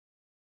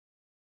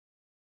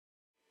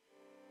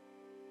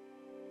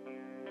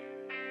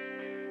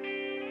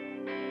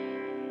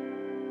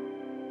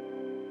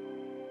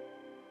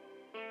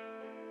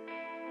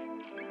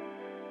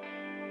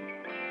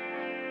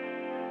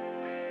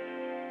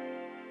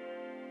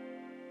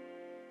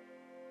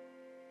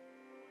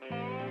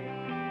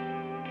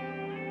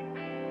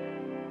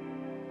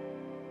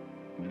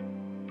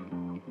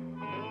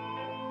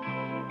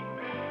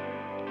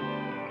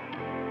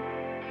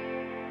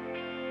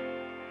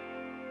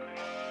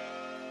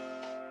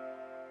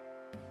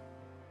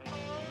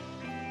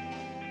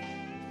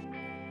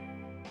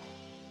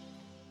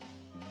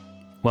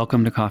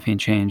Welcome to Coffee and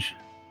Change.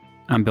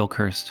 I'm Bill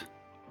Kirst.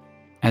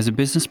 As a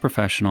business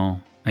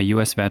professional, a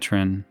U.S.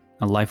 veteran,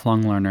 a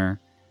lifelong learner,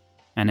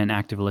 and an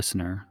active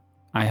listener,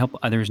 I help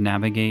others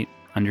navigate,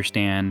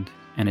 understand,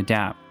 and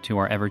adapt to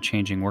our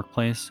ever-changing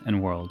workplace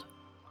and world.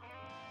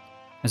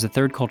 As a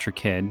third culture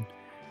kid,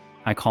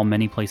 I call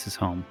many places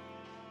home.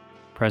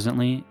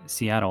 Presently,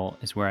 Seattle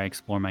is where I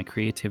explore my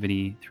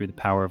creativity through the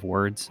power of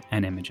words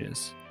and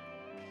images.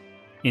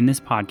 In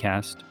this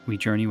podcast, we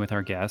journey with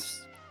our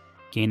guests,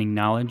 gaining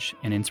knowledge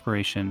and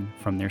inspiration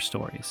from their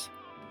stories.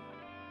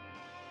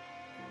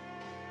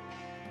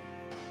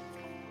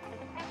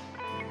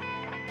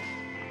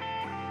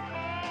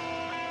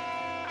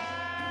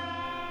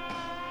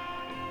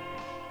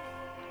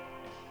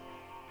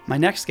 My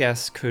next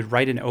guest could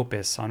write an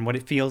opus on what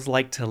it feels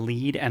like to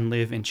lead and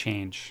live in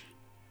change.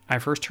 I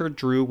first heard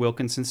Drew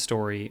Wilkinson's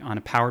story on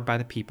a Powered by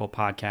the People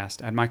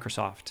podcast at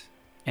Microsoft,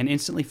 and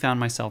instantly found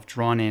myself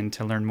drawn in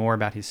to learn more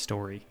about his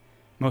story.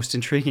 Most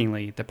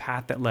intriguingly, the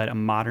path that led a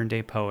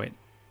modern-day poet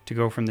to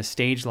go from the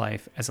stage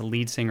life as a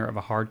lead singer of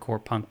a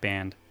hardcore punk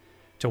band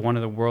to one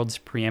of the world's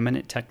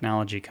preeminent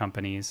technology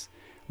companies,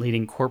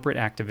 leading corporate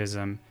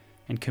activism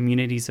and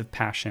communities of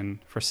passion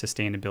for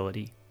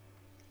sustainability.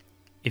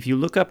 If you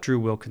look up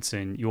Drew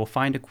Wilkinson, you will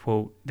find a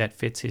quote that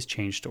fits his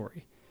change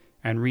story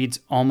and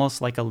reads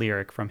almost like a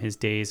lyric from his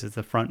days as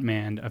the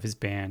frontman of his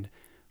band,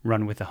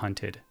 Run with the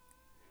Hunted.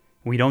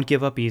 "We don't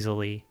give up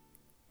easily.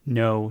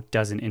 No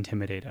doesn't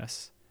intimidate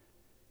us."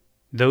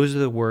 Those are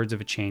the words of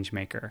a change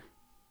maker.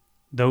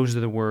 Those are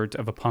the words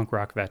of a punk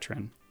rock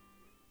veteran.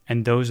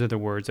 And those are the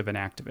words of an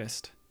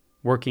activist,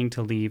 working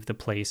to leave the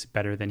place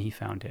better than he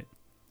found it.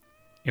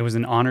 It was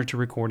an honor to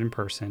record in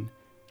person,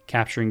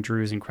 capturing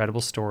Drew's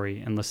incredible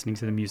story and listening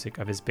to the music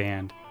of his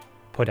band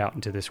put out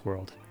into this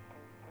world.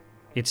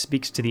 It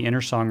speaks to the inner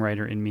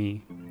songwriter in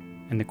me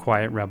and the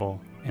quiet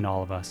rebel in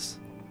all of us.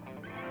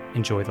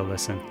 Enjoy the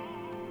listen.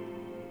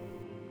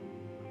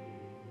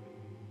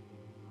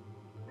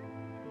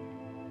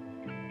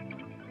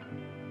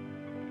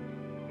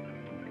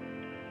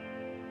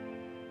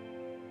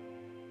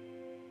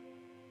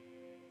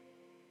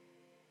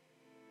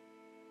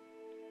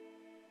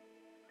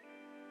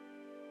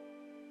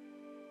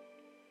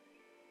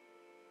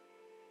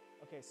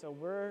 Okay, so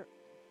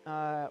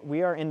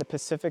we are in the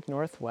Pacific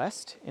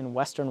Northwest in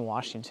Western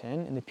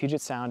Washington in the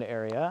Puget Sound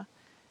area.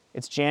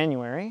 It's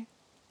January,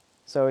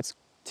 so it's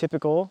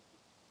typical.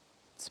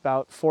 It's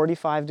about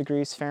 45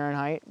 degrees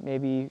Fahrenheit,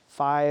 maybe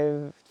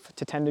 5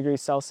 to 10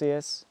 degrees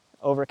Celsius,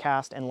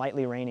 overcast and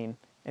lightly raining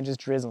and just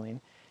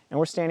drizzling. And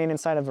we're standing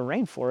inside of a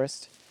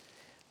rainforest.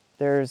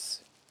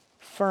 There's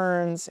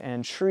ferns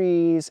and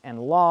trees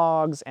and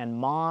logs and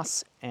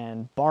moss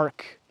and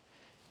bark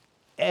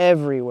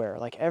everywhere.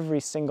 Like every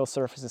single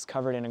surface is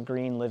covered in a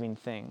green living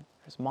thing.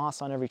 There's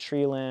moss on every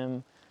tree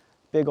limb,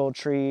 big old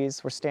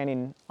trees. We're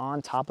standing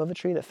on top of a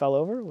tree that fell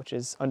over, which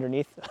is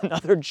underneath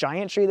another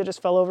giant tree that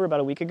just fell over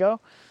about a week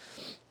ago.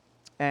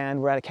 And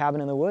we're at a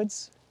cabin in the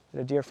woods that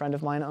a dear friend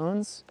of mine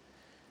owns.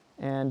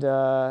 And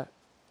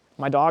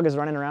my dog is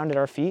running around at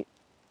our feet,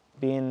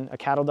 being a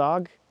cattle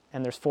dog,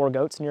 and there's 4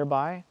 goats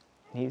nearby.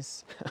 And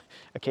he's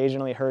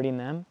occasionally herding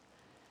them.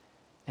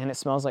 And it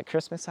smells like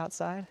Christmas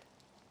outside.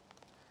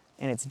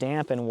 And it's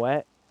damp and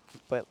wet,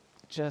 but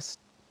just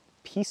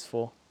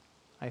peaceful,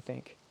 I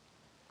think.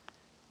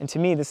 And to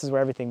me, this is where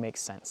everything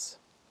makes sense.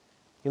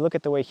 You look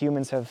at the way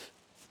humans have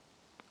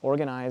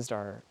organized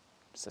our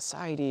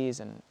societies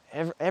and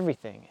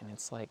everything, and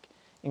it's like,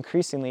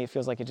 increasingly, it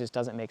feels like it just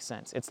doesn't make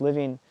sense. It's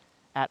living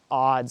at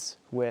odds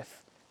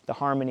with the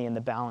harmony and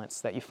the balance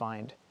that you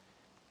find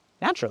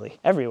naturally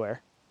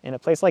everywhere in a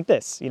place like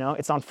this. You know,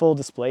 it's on full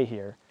display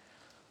here.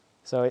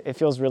 So it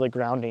feels really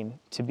grounding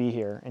to be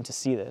here and to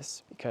see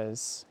this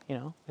because, you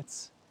know,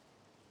 it's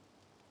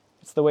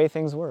the way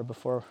things were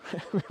before,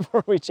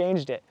 before we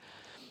changed it.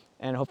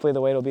 And hopefully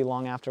the way it'll be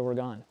long after we're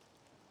gone.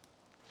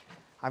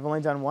 I've only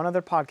done one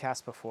other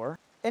podcast before.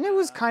 And it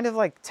was kind of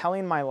like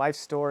telling my life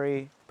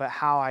story, but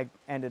how I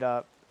ended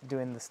up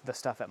doing the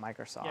stuff at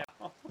Microsoft.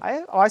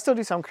 Yeah. I still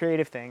do some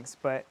creative things,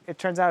 but it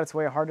turns out it's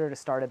way harder to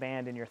start a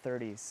band in your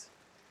 30s.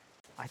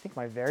 I think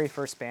my very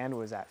first band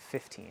was at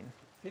 15.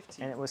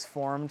 And it was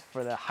formed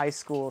for the high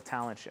school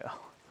talent show.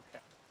 Okay.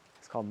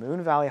 It's called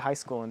Moon Valley High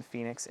School in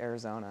Phoenix,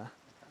 Arizona.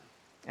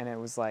 And it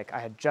was like,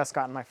 I had just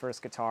gotten my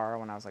first guitar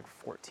when I was like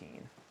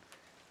 14.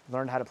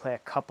 Learned how to play a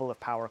couple of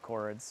power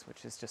chords,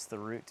 which is just the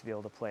root to be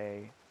able to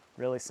play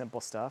really simple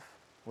stuff,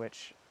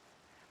 which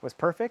was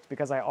perfect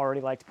because I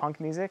already liked punk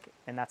music,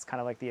 and that's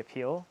kind of like the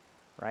appeal,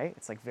 right?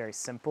 It's like very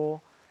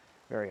simple,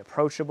 very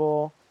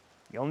approachable.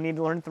 You only need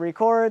to learn 3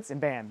 chords,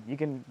 and bam, you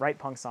can write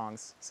punk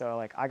songs. So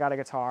like, I got a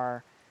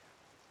guitar.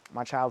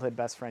 My childhood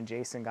best friend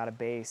Jason got a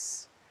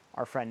bass.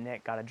 Our friend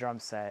Nick got a drum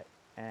set,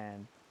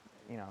 and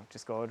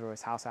just go over to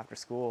his house after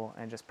school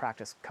and just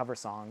practice cover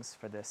songs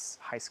for this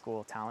high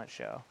school talent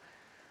show.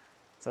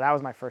 So that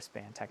was my first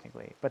band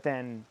technically. But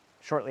then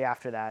shortly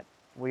after that,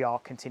 we all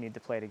continued to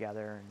play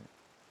together, and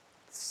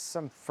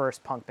some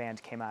first punk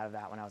band came out of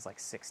that when I was like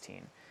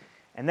 16.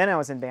 And then I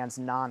was in bands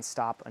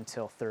nonstop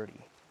until 30.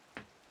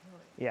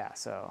 Yeah,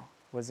 so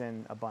was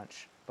in a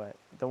bunch, but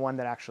the one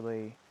that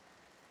actually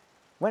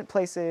went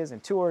places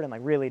and toured and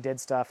like really did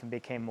stuff and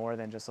became more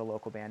than just a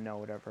local band no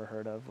one would ever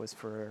heard of was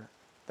for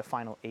the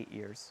final 8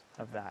 years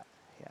of that.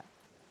 Yeah.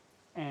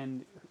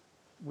 And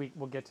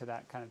we'll get to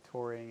that kind of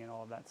touring and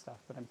all of that stuff.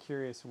 But I'm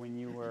curious, when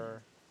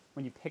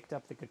you picked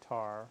up the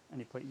guitar and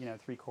you put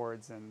 3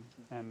 chords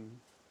and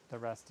the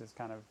rest is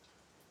kind of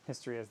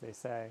history, as they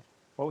say.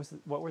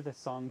 What were the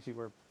songs you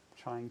were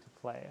trying to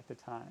play at the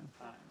time?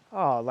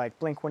 Oh, like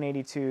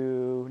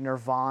Blink-182,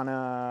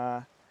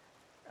 Nirvana,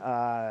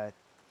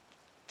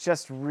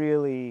 just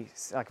really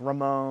like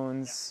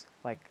Ramones,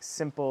 like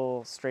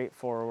simple,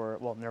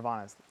 straightforward. Well,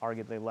 Nirvana is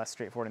arguably less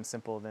straightforward and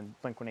simple than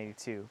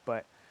Blink-182,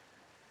 but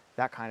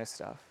that kind of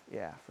stuff,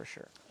 yeah, for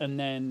sure. And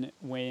then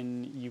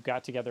when you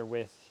got together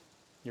with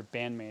your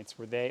bandmates,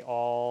 were they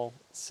all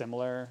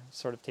similar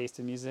sort of taste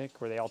in music?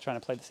 Were they all trying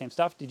to play the same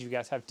stuff? Did you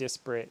guys have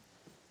disparate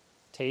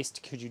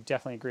taste? Could you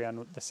definitely agree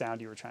on the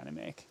sound you were trying to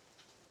make?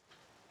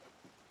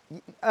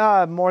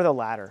 More the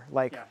latter.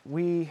 Like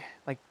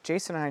Yeah.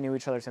 Jason and I knew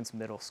each other since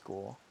middle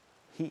school.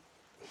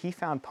 He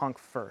found punk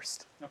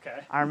first. Okay.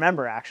 I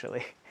remember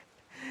actually.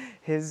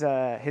 His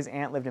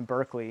aunt lived in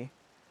Berkeley,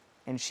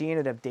 and she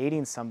ended up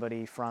dating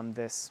somebody from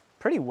this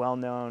pretty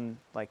well-known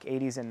like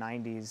 80s and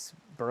 90s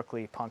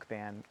Berkeley punk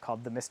band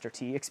called the Mr.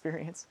 T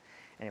Experience.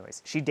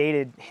 Anyways, she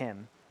dated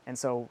him, and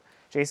so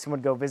Jason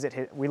would go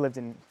visit we lived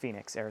in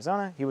Phoenix,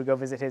 Arizona. He would go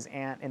visit his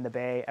aunt in the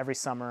Bay every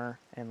summer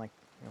and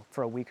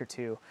for a week or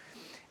two.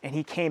 And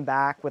he came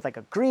back with like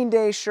a Green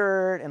Day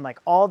shirt and like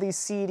all these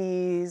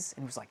CDs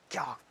and was like,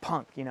 yeah,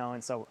 punk,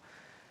 and so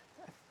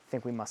I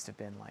think we must have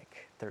been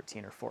like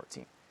 13 or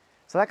 14.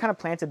 So that kind of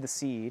planted the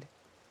seed.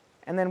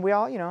 And then we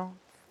all,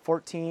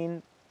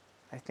 14,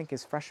 I think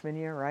his freshman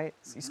year, right?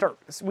 So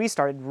we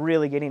started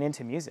really getting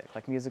into music.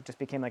 Like music just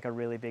became like a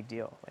really big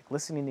deal. Like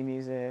listening to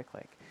music,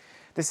 like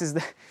this is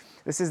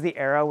the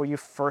era where you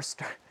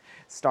first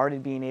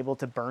started being able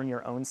to burn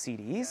your own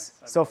CDs. Yes,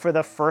 so for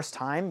the first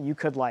time, you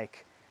could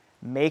like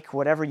make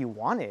whatever you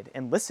wanted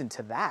and listen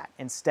to that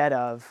instead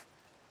of,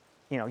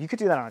 you could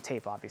do that on a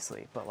tape,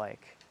 obviously, but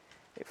like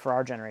for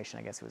our generation,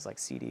 I guess it was like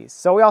CDs.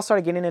 So we all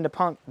started getting into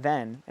punk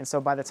then. And so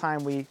by the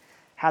time we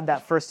had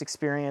that first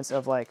experience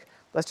of like,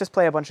 let's just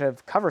play a bunch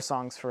of cover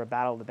songs for a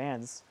battle of the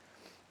bands,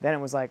 then it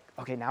was like,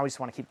 okay, now we just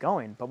want to keep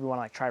going, but we want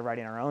to like try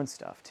writing our own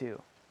stuff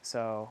too.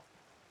 So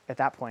at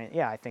that point,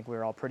 yeah, I think we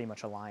were all pretty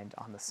much aligned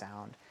on the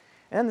sound.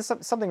 And then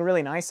there's something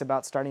really nice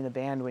about starting the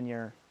band when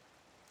you're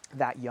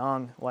that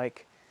young,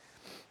 like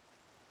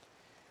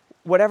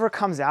whatever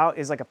comes out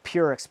is like a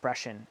pure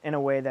expression in a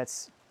way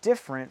that's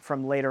different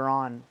from later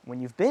on when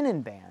you've been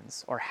in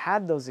bands or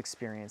had those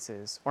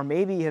experiences, or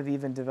maybe have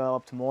even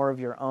developed more of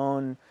your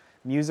own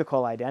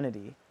musical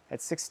identity.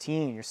 At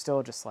 16, you're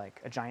still just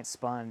like a giant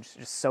sponge,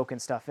 just soaking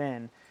stuff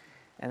in.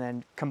 And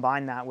then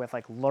combine that with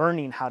like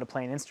learning how to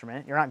play an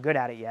instrument. You're not good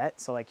at it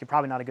yet, so like you're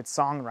probably not a good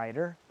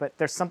songwriter, but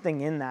there's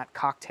something in that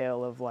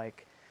cocktail of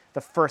like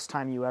the first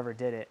time you ever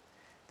did it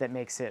that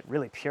makes it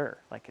really pure.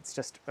 Like it's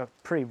just a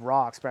pretty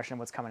raw expression of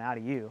what's coming out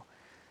of you.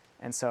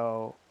 And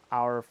so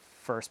our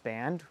first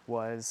band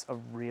was a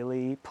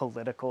really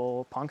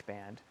political punk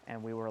band,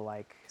 and we were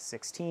like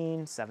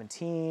 16,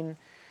 17.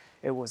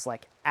 It was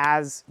like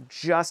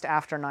just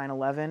after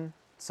 9/11,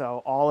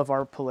 so all of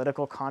our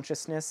political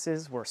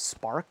consciousnesses were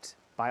sparked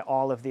by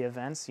all of the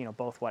events,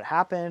 both what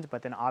happened,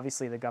 but then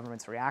obviously the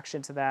government's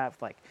reaction to that,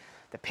 like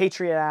the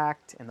Patriot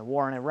Act and the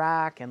war in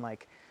Iraq, and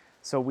like,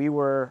 so we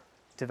were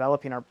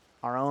developing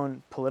our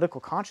own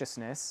political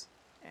consciousness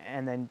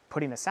and then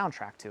putting a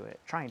soundtrack to it,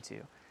 trying to.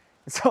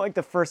 And so like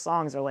the first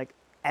songs are like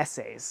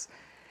essays.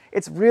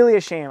 It's really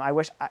a shame. I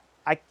wish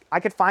I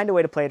could find a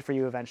way to play it for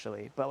you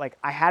eventually, but like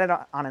I had it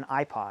on an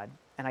iPod,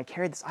 and I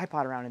carried this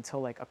iPod around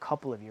until like a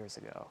couple of years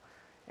ago,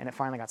 and it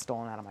finally got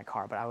stolen out of my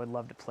car, but I would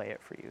love to play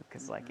it for you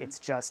because like it's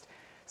just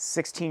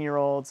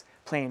 16-year-olds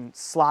playing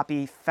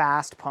sloppy,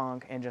 fast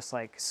punk and just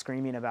like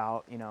screaming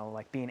about,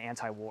 like being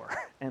anti-war.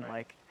 And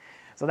like,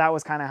 so that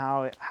was kind of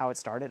how it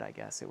started, I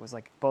guess. It was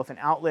like both an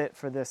outlet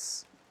for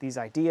these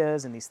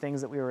ideas and these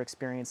things that we were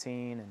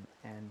experiencing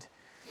and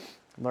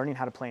learning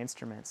how to play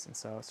instruments. And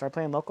so I started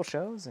playing local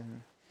shows.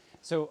 And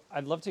so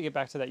I'd love to get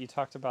back to that. You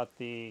talked about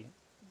the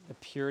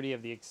purity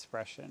of the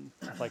expression,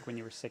 like when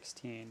you were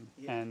 16,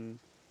 yeah.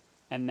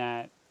 and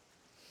that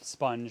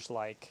sponge,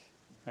 like,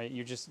 right?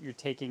 You're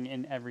taking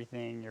in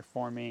everything. You're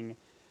forming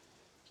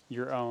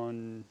your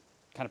own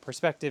kind of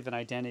perspective and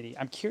identity.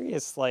 I'm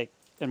curious, like,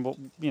 and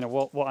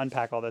we'll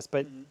unpack all this,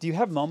 but do you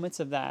have moments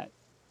of that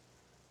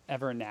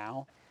ever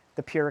now?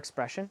 The pure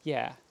expression?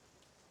 Yeah.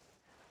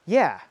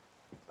 Yeah,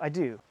 I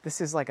do. This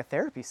is like a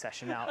therapy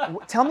session now.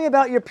 Tell me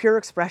about your pure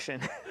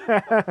expression.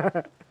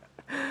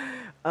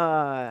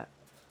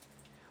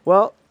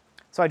 Well,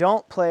 so I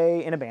don't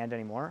play in a band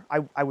anymore.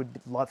 I would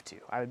love to.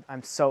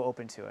 I'm so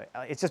open to it.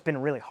 It's just been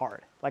really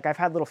hard. Like I've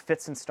had little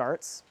fits and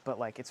starts, but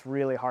like it's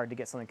really hard to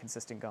get something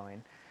consistent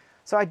going.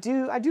 So I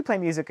do play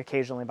music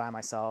occasionally by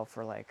myself,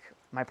 or like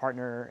my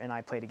partner and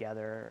I play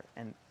together,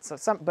 and so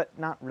but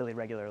not really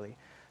regularly.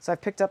 So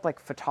I've picked up like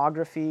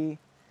photography,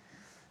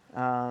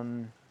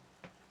 Um,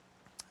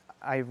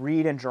 I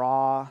read and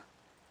draw,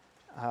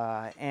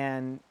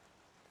 and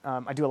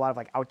I do a lot of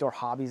like outdoor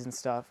hobbies and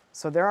stuff.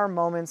 So there are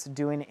moments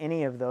doing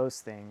any of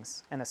those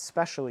things, and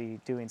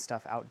especially doing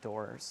stuff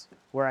outdoors,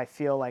 where I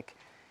feel like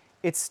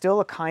it's still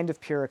a kind of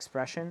pure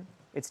expression.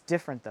 It's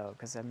different though,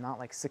 because I'm not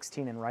like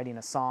 16 and writing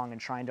a song and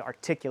trying to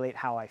articulate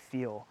how I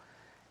feel.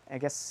 I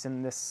guess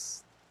in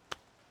this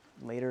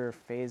later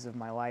phase of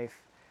my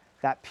life,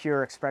 that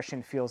pure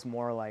expression feels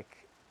more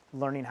like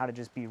learning how to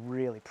just be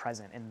really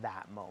present in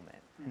that moment.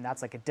 And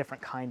that's like a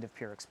different kind of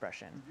pure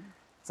expression.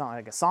 It's not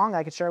like a song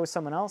I could share with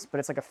someone else, but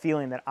it's like a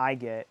feeling that I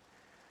get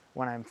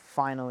when I'm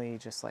finally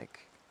just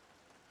like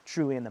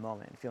truly in the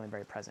moment and feeling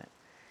very present.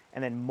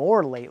 And then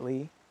more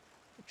lately,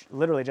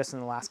 literally just in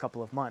the last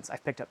couple of months,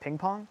 I've picked up ping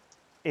pong.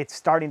 It's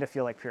starting to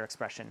feel like pure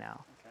expression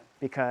now,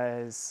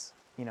 because,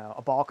 you know,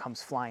 a ball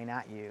comes flying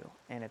at you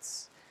and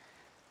it's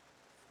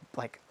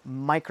like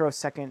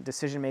microsecond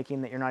decision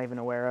making that you're not even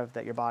aware of,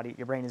 that your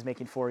brain is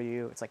making for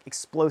you. It's like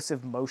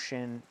explosive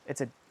motion. It's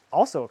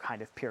also a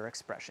kind of pure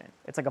expression.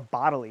 It's like a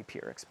bodily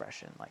pure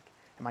expression. Like,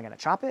 am I going to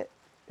chop it?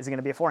 Is it going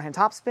to be a forehand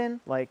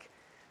topspin? Like,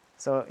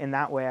 so in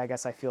that way, I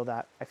guess I feel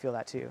that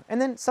too. And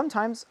then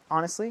sometimes,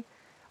 honestly,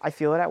 I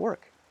feel it at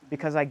work,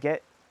 because I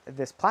get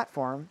this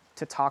platform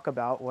to talk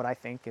about what I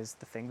think is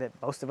the thing that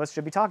most of us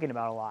should be talking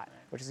about a lot,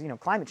 which is, you know,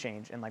 climate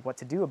change and like what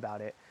to do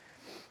about it.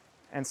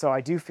 And so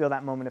I do feel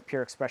that moment of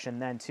pure expression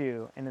then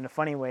too. And in a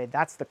funny way,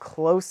 that's the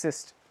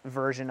closest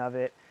version of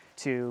it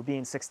to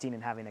being 16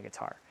 and having a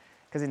guitar.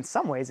 Because in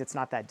some ways, it's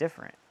not that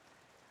different.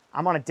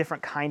 I'm on a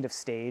different kind of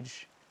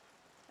stage.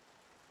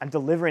 I'm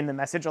delivering the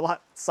message a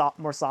lot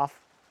more soft,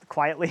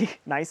 quietly,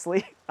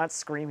 nicely, not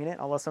screaming it,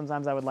 although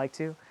sometimes I would like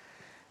to.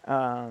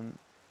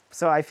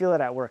 So I feel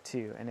it at work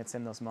too. And it's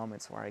in those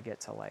moments where I get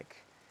to like,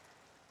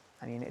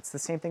 I mean, it's the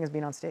same thing as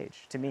being on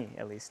stage, to me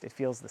at least. It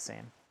feels the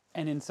same.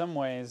 And in some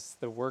ways,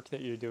 the work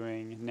that you're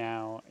doing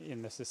now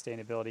in the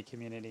sustainability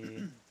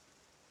community,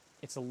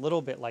 it's a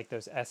little bit like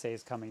those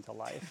essays coming to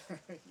life.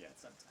 Yeah,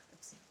 sometimes.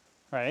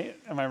 Right?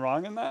 Am I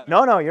wrong in that?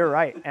 No, you're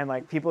right. And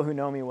like people who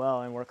know me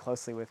well and work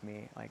closely with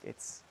me, like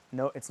it's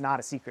not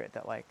a secret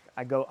that like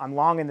I'm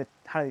long in the,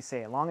 how do they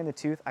say it? Long in the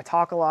tooth. I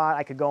talk a lot.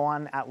 I could go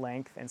on at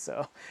length. And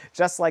so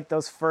just like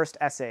those first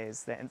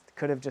essays that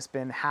could have just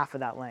been half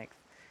of that length,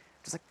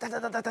 just like, da,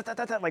 da, da, da, da,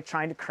 da, da, like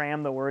trying to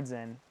cram the words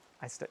in.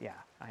 I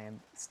am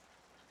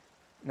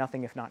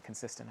nothing if not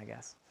consistent, I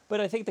guess.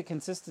 But I think the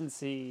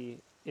consistency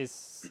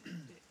is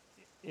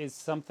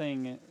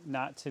something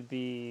not to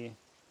be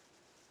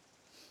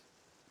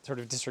sort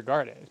of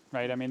disregarded,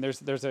 right? I mean,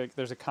 there's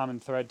a common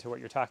thread to what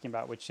you're talking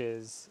about, which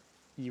is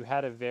you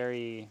had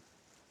a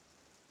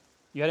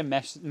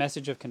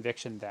message of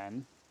conviction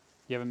then,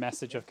 you have a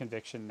message of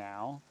conviction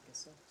now. I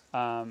guess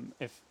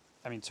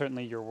so.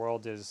 Certainly your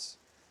world is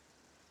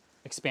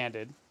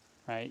expanded,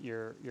 right?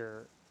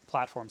 Your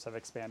platforms have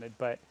expanded,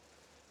 but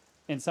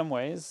in some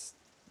ways,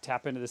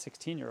 tap into the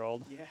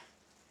 16-year-old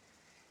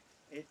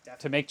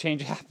to make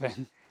change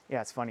happen. Yeah,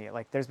 it's funny.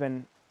 Like, there's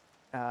been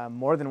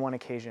more than one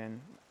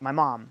occasion. My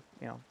mom,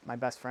 you know, my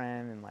best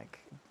friend and like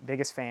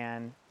biggest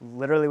fan,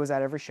 literally was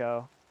at every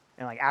show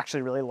and like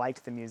actually really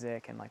liked the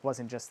music and like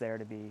wasn't just there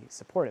to be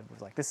supportive. It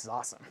was like, this is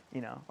awesome, you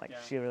know, like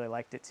she really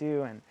liked it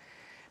too. And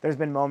there's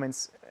been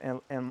moments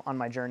on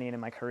my journey and in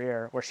my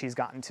career where she's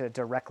gotten to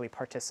directly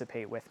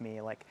participate with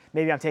me. Like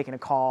maybe I'm taking a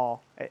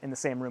call in the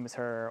same room as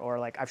her, or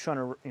like I've shown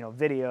her, you know,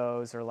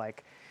 videos, or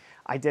like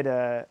I did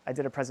a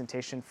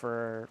presentation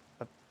for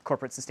a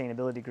corporate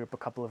sustainability group a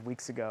couple of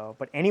weeks ago,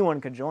 but anyone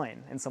could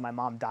join. And so my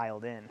mom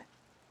dialed in.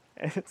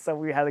 And so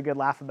we had a good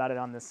laugh about it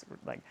on this,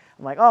 like,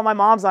 I'm like, oh, my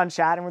mom's on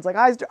chat, and it's like,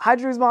 hi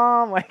Drew's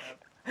mom. Like,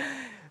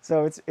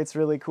 so it's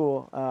really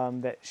cool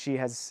that she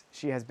has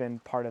been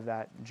part of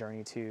that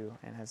journey too,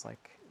 and has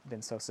like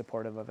been so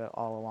supportive of it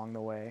all along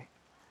the way.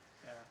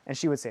 Yeah. And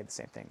she would say the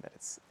same thing,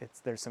 that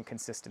there's some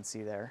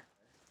consistency there.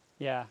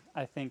 Yeah,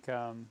 I think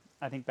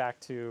back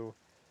to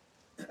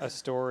a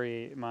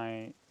story.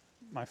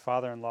 My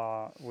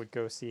father-in-law would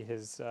go see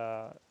his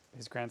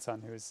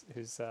grandson,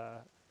 who's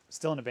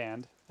still in a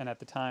band, and at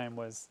the time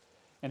was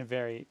in a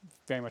very,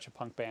 very much a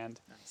punk band.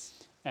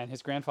 Nice. And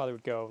his grandfather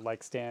would go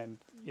like stand,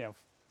 you know,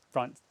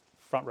 front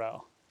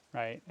row,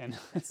 right? And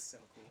That's so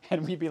cool.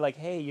 and we'd be like,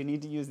 hey, you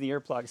need to use the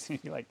earplugs. And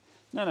he'd be like,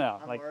 no,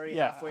 I'm like, already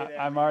yeah, halfway there,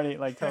 I'm man. already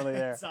like totally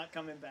there. It's not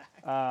coming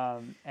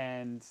back.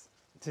 And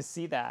to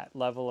see that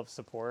level of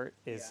support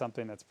is Yeah.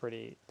 something that's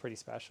pretty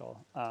special,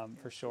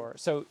 for sure.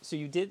 So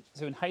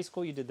in high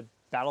school you did the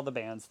Battle of the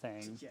Bands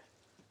thing. Yeah.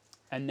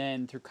 And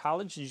then through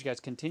college, did you guys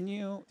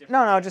continue?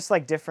 No, just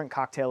like different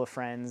cocktail of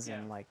friends, Yeah.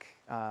 and like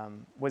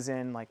was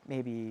in like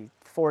maybe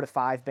 4 to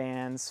 5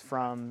 bands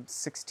from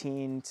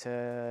 16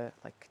 to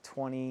like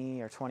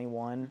 20 or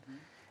 21. Mm-hmm.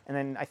 And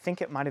then I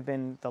think it might have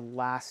been the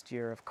last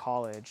year of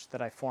college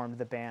that I formed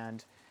the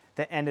band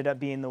that ended up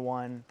being the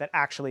one that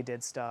actually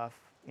did stuff,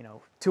 you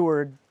know,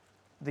 toured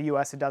the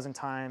US a dozen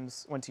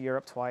times, went to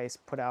Europe twice,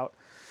 put out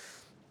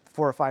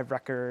 4 or 5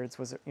 records,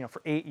 was, you know,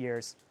 for 8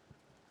 years.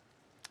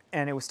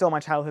 And it was still my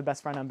childhood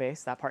best friend on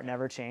bass. That part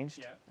never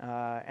changed.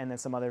 Yeah. And then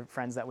some other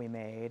friends that we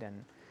made.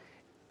 And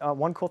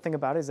one cool thing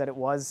about it is that it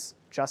was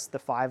just the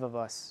 5 of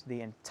us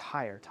the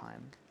entire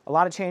time. A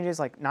lot of changes,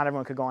 like not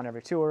everyone could go on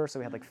every tour, so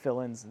we had like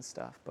fill-ins and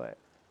stuff. But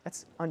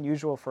that's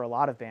unusual for a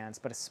lot of bands,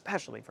 but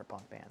especially for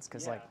punk bands,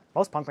 because like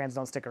most punk bands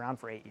don't stick around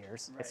for 8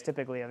 years. Right. It's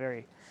typically a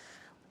very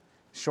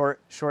short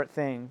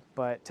thing.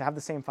 But to have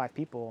the same 5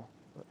 people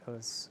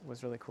was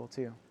really cool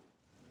too.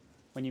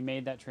 When you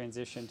made that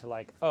transition to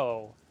like,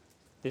 oh,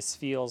 this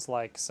feels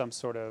like some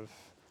sort of,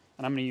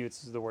 and I'm going to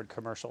use the word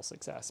commercial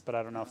success, but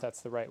I don't know if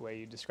that's the right way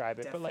you describe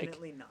it. Definitely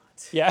but like,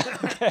 not. Yeah,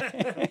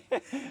 okay.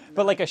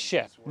 But like a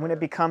shift. When it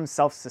becomes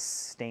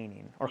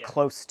self-sustaining or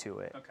close to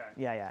it. Okay.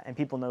 Yeah, and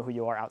people know who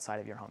you are outside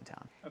of your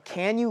hometown. Okay.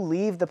 Can you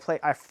leave the place?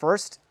 Our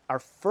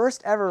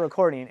first ever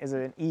recording is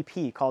an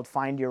EP called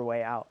Find Your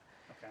Way Out.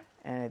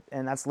 Okay.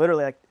 And that's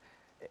literally like,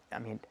 I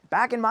mean,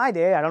 back in my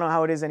day, I don't know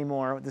how it is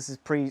anymore. This is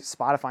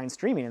pre-Spotify and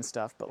streaming and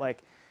stuff, but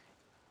like,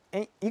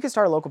 and you could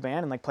start a local band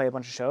and like play a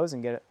bunch of shows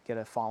and get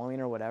a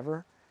following or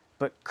whatever.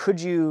 But could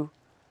you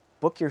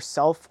book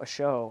yourself a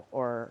show?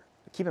 Or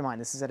keep in mind,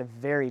 this is at a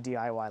very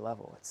DIY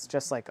level. It's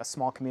just like a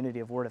small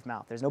community of word of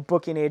mouth. There's no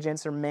booking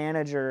agents or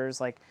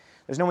managers. Like,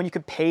 there's no one you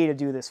could pay to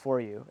do this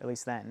for you, at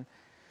least then.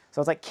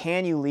 So it's like,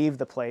 can you leave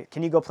the place?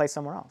 Can you go play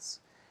somewhere else?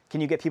 Can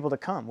you get people to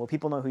come? Will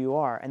people know who you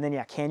are? And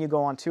then, can you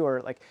go on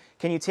tour? Like,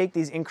 can you take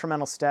these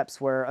incremental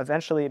steps where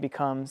eventually it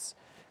becomes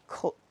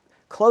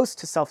close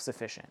to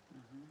self-sufficient?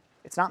 Mm-hmm.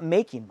 It's not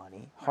making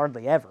money,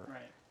 hardly ever.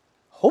 Right.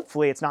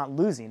 Hopefully it's not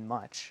losing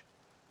much,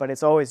 but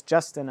it's always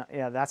just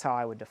that's how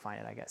I would define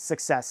it, I guess.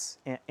 Success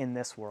in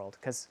this world,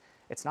 because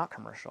it's not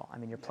commercial. I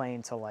mean, you're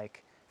playing to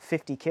like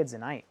 50 kids a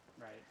night.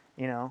 Right.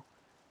 You know,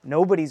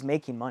 nobody's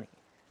making money.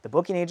 The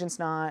booking agent's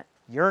not,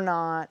 you're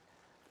not.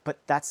 But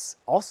that's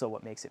also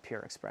what makes it pure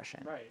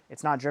expression. Right.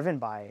 It's not driven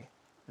by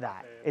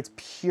that. It's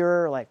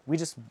pure, like, we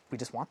just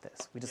want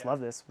this. We just love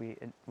this.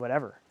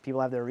 Whatever.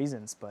 People have their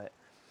reasons, but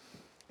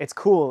it's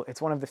cool.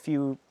 It's one of the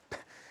few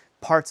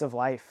parts of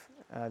life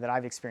that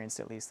I've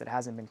experienced, at least, that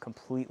hasn't been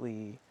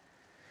completely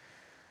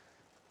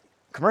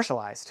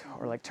commercialized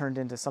or like turned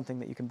into something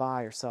that you can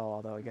buy or sell,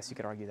 although I guess you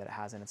could argue that it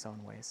has in its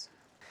own ways.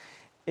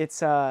 It's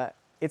the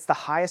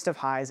highest of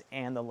highs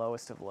and the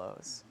lowest of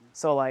lows. Mm-hmm.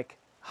 So like,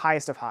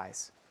 highest of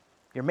highs.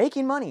 You're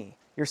making money.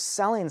 You're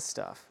selling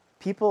stuff.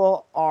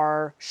 People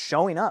are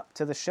showing up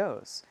to the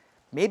shows.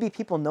 Maybe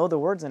people know the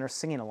words and are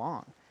singing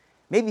along.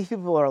 Maybe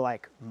people are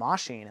like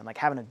moshing and like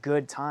having a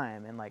good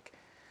time and like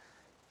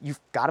you've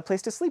got a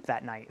place to sleep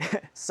that night.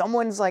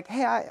 Someone's like,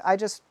 hey, I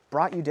just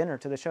brought you dinner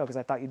to the show because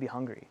I thought you'd be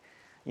hungry.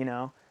 You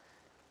know,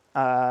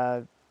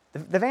 the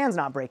van's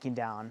not breaking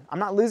down. I'm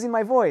not losing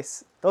my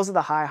voice. Those are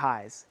the high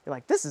highs. You're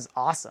like, this is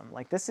awesome.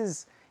 Like, this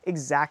is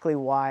exactly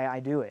why I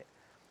do it.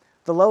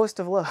 The lowest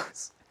of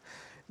lows.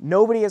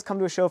 Nobody has come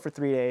to a show for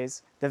 3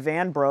 days. The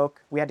van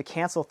broke. We had to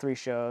cancel 3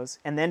 shows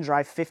and then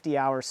drive 50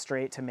 hours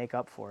straight to make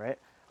up for it.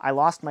 I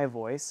lost my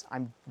voice.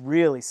 I'm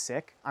really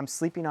sick. I'm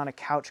sleeping on a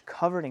couch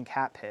covered in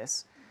cat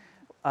piss.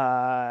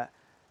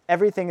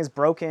 Everything is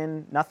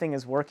broken. Nothing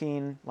is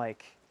working.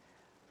 Like,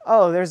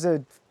 oh, there's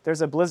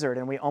a blizzard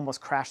and we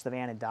almost crashed the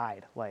van and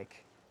died.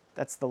 Like,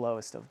 that's the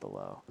lowest of the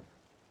low.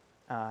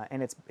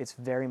 And it's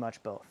very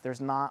much both.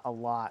 There's not a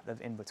lot of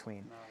in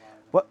between.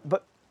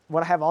 But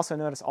what I have also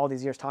noticed all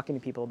these years talking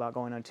to people about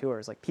going on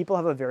tours, like, people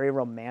have a very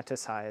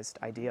romanticized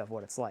idea of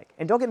what it's like.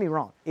 And don't get me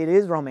wrong, it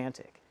is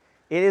romantic.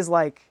 It is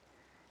like,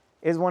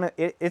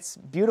 it's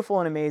beautiful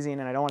and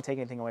amazing, and I don't want to take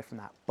anything away from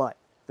that. But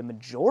the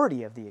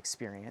majority of the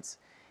experience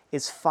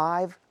is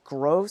 5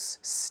 gross,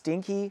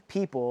 stinky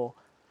people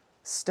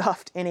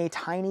stuffed in a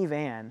tiny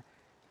van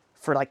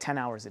for like 10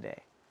 hours a day.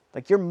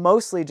 Like, you're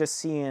mostly just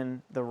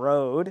seeing the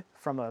road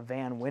from a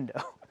van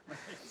window.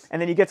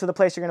 And then you get to the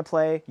place you're going to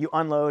play, you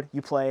unload,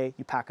 you play,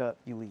 you pack up,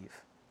 you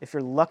leave. If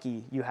you're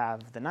lucky, you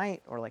have the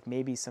night or like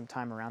maybe some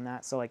time around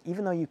that. So like,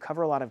 even though you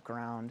cover a lot of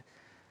ground,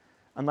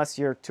 unless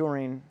you're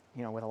touring,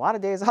 you know, with a lot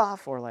of days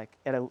off or like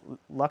at a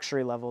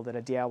luxury level that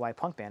a DIY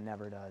punk band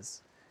never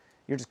does,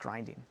 you're just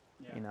grinding,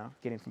 you know,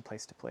 getting from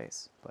place to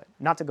place. But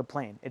not to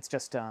complain. It's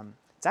just,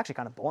 it's actually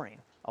kind of boring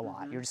a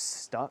lot. You're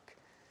just stuck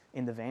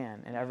in the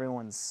van and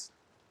everyone's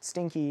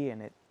stinky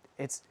and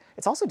it's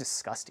also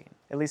disgusting,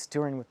 at least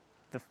touring with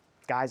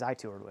guys I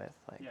toured with,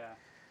 like,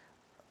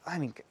 I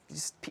mean,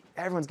 just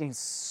everyone's getting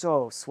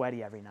so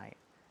sweaty every night,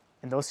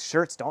 and those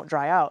shirts don't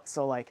dry out.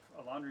 So like,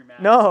 a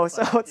laundromat. No,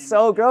 so like, it's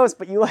so gross.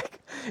 But you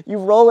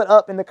roll it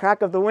up in the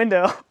crack of the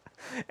window,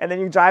 and then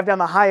you drive down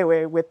the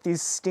highway with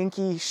these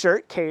stinky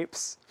shirt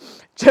capes,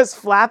 just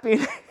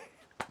flapping.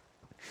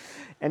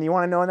 And you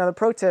want to know another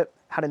pro tip: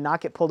 how to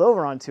not get pulled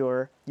over on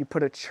tour? You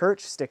put a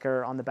church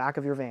sticker on the back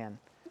of your van.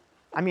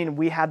 I mean,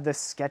 we had the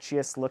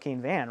sketchiest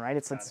looking van, right?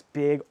 It's this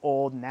big,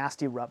 old,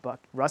 nasty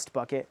rust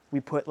bucket.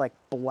 We put like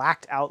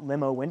blacked out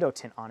limo window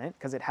tint on it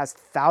because it has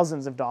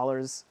thousands of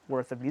dollars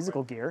worth of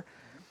musical gear.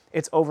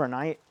 It's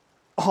overnight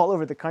all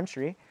over the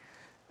country.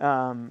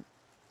 And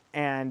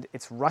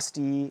it's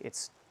rusty.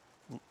 It's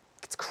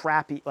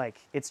crappy. Like,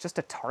 it's just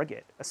a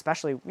target,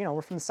 especially, you know,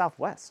 we're from the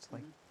Southwest.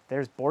 Like,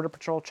 there's border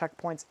patrol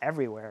checkpoints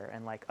everywhere,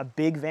 and like a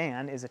big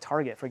van is a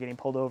target for getting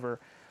pulled over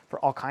for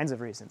all kinds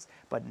of reasons,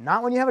 but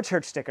not when you have a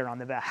church sticker on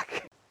the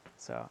back.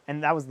 So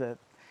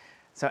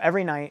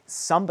every night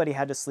somebody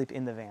had to sleep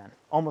in the van,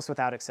 almost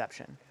without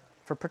exception,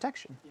 for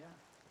protection. Yeah.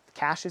 The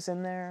cash is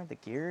in there, the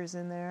gear is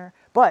in there,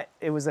 but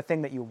it was the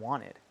thing that you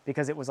wanted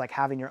because it was like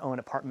having your own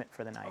apartment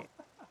for the night.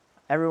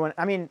 Everyone,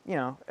 I mean, you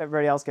know,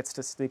 everybody else gets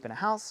to sleep in a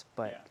house,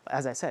 but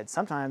as I said,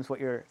 sometimes what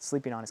you're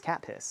sleeping on is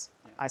cat piss.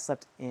 Yeah. I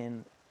slept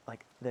in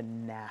like the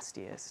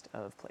nastiest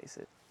of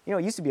places. You know,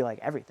 it used to be like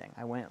everything.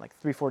 I went like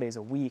 3-4 days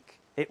a week.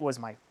 It was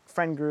my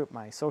friend group,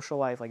 my social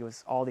life, like it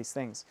was all these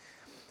things.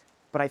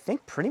 But I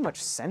think pretty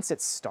much since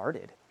it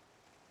started,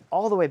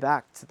 all the way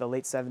back to the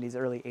late 70s,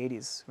 early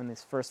 80s, when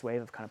this first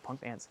wave of kind of punk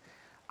bands,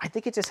 I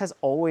think it just there's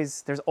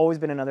always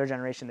been another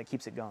generation that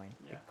keeps it going.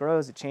 Yeah. It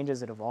grows, it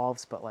changes, it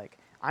evolves, but like,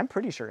 I'm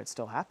pretty sure it's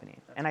still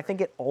happening. And I think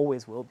it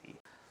always will be.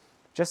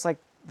 Just like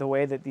the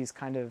way that these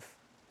kind of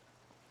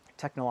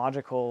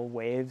technological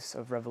waves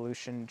of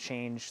revolution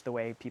change the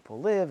way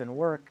people live and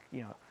work,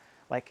 you know,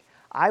 like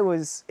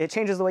it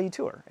changes the way you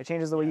tour. It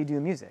changes the way you do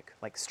music.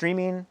 Like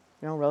streaming,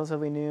 you know,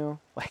 relatively new.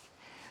 Like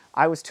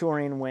I was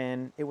touring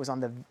when it was on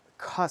the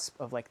cusp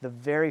of like the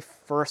very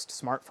first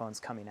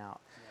smartphones coming out.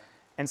 Yeah.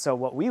 And so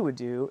what we would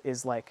do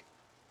is like,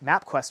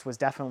 MapQuest was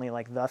definitely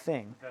like the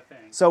thing.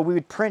 So we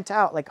would print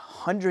out like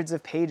hundreds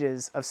of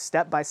pages of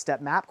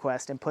step-by-step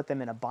MapQuest and put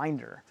them in a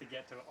binder. To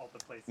get to all the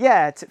places.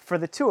 Yeah, for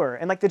the tour.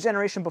 And like the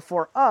generation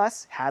before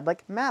us had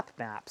like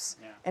maps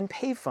and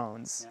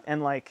payphones.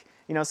 And like,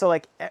 you know, so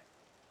like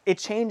it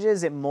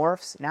changes, it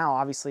morphs. Now,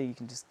 obviously, you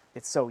can just,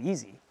 it's so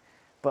easy.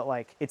 But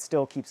like it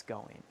still keeps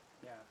going.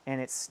 Yeah. And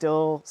it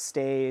still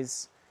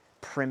stays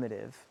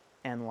primitive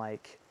and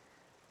like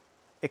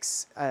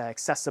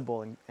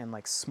accessible and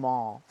like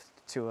small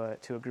to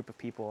a group of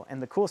people.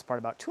 And the coolest part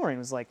about touring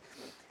was like,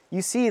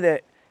 you see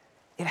that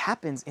it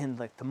happens in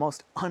like the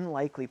most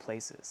unlikely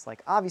places.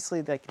 Like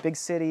obviously like big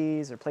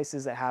cities or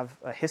places that have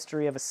a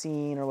history of a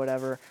scene or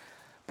whatever,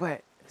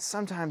 but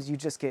sometimes you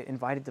just get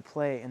invited to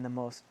play in the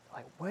most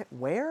like, what,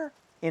 where?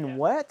 In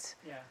what?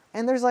 Yeah.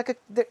 And there's like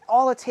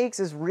all it takes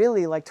is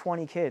really like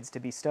 20 kids to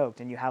be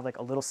stoked, and you have like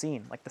a little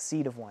scene, like the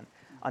seed of one,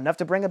 enough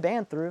to bring a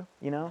band through,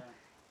 you know? Yeah.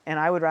 And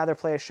I would rather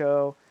play a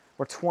show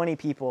where 20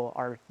 people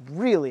are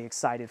really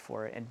excited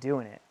for it and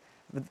doing it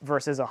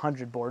versus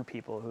 100 bored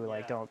people who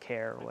like don't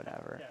care or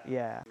whatever.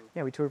 Yeah.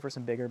 We toured for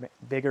some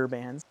bigger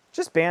bands.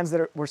 Just bands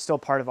that were still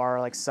part of our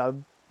like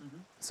sub. Mm-hmm.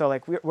 So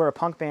like we're a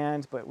punk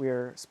band, but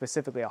we're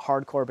specifically a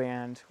hardcore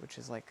band, which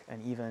is like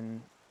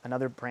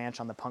another branch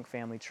on the punk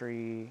family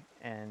tree.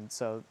 And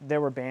so there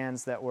were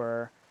bands that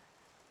were,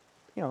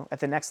 you know, at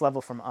the next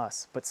level from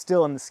us, but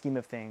still in the scheme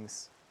of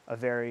things, a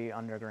very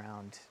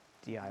underground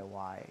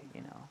DIY,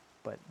 you know.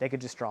 But they could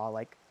just draw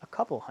like a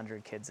couple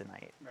hundred kids a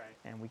night, right,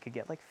 and we could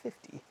get like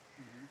 50.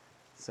 Mm-hmm.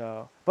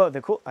 So, but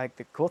the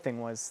cool thing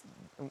was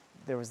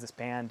there was this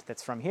band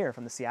that's from here,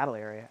 from the Seattle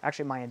area.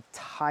 Actually, my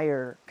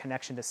entire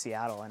connection to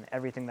Seattle and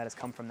everything that has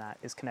come from that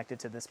is connected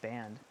to this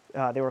band.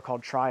 They were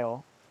called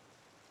Trial.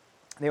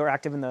 They were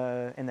active in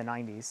the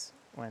 90s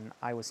when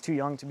I was too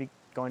young to be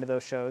going to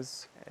those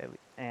shows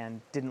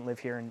and didn't live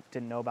here and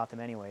didn't know about them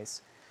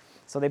anyways.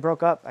 So they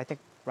broke up, I think,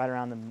 right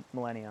around the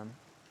millennium.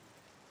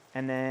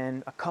 And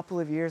then a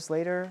couple of years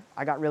later,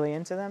 I got really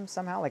into them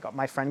somehow. Like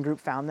my friend group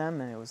found them,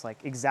 and it was like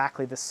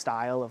exactly the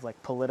style of like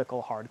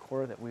political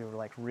hardcore that we were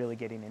like really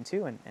getting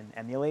into and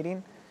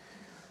emulating.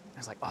 I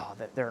was like, oh,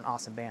 they're an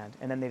awesome band.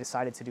 And then they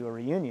decided to do a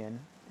reunion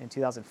in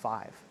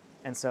 2005.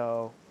 And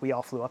so we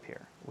all flew up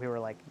here. We were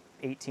like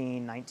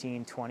 18,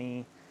 19,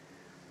 20,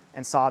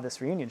 and saw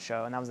this reunion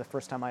show. And that was the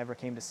first time I ever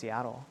came to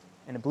Seattle.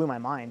 And it blew my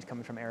mind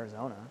coming from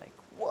Arizona. Like,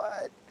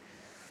 what?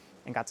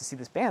 And got to see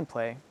this band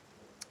play.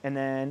 And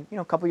then, you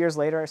know, a couple years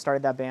later, I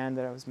started that band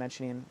that I was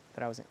mentioning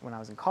that I was in, when I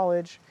was in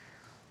college.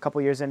 A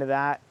couple years into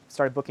that,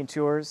 started booking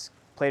tours,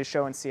 played a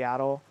show in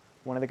Seattle.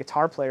 One of the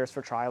guitar players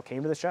for Trial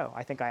came to the show.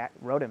 I think I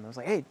wrote him. I was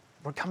like, hey,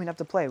 we're coming up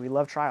to play. We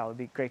love Trial. It'd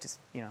be great to,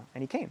 you know,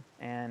 and he came.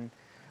 And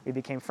we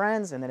became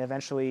friends, and then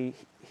eventually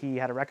he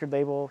had a record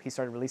label. He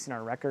started releasing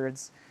our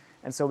records.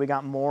 And so we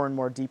got more and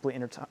more deeply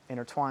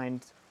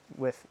intertwined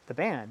with the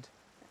band.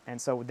 And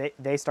so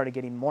they started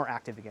getting more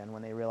active again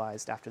when they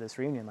realized after this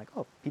reunion, like,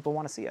 oh, people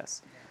want to see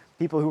us.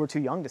 People who were too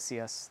young to see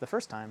us the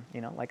first time,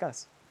 you know, like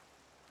us.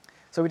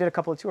 So we did a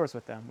couple of tours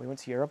with them. We went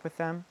to Europe with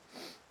them.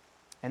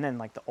 And then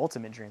like the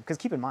ultimate dream, because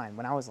keep in mind,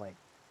 when I was like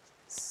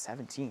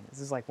 17, this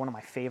is like one of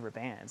my favorite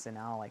bands. And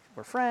now like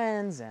we're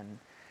friends and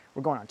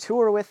we're going on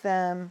tour with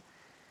them.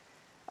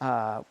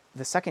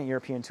 The second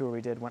European tour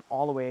we did went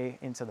all the way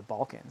into the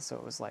Balkans. So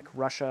it was like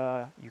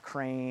Russia,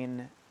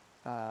 Ukraine,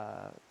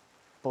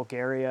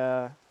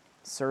 Bulgaria,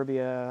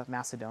 Serbia,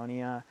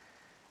 Macedonia,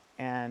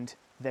 and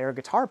their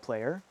guitar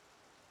player,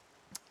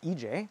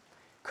 EJ,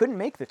 couldn't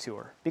make the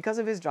tour because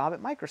of his job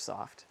at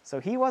Microsoft. So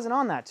he wasn't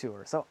on that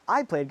tour. So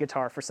I played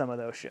guitar for some of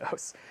those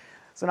shows.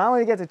 So not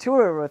only did I get to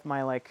tour with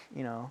my like,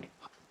 you know,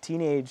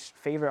 teenage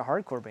favorite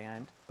hardcore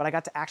band, but I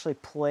got to actually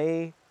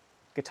play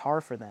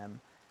guitar for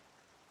them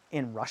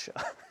in Russia.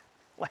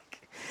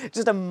 Like,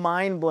 just a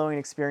mind-blowing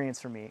experience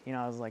for me.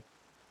 I was like,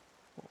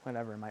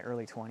 whatever, in my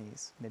early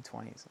 20s, mid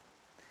 20s.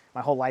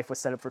 My whole life was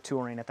set up for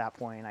touring at that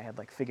point. I had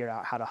like figured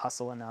out how to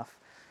hustle enough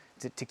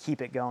to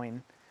keep it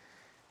going.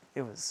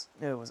 It was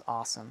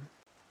awesome.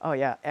 Oh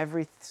yeah,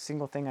 every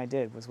single thing I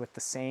did was with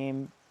the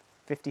same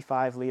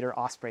 55-liter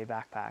Osprey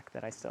backpack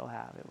that I still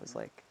have. It was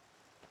like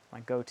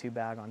my go-to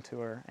bag on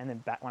tour. And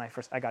then when I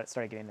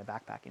started getting into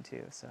backpacking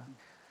too. So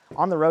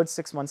on the road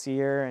 6 months a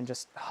year and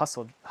just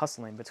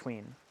hustling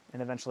between,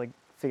 and eventually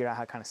figured out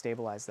how to kind of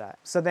stabilize that.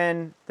 So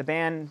then the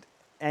band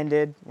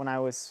ended when I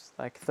was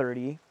like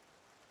 30.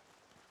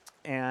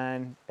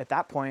 And at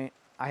that point,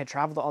 I had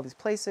traveled to all these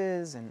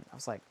places, and I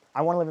was like,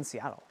 I want to live in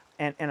Seattle.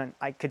 And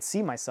I could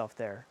see myself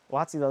there.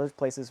 Lots of the other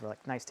places were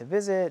like nice to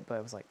visit, but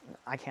it was like,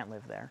 I can't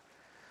live there.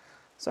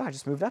 So I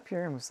just moved up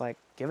here and was like,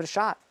 give it a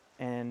shot.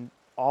 And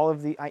all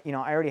of I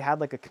already had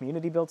like a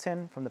community built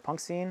in from the punk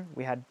scene.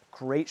 We had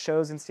great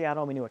shows in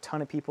Seattle. We knew a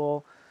ton of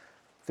people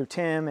through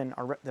Tim and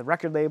the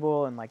record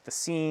label and like the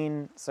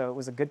scene. So it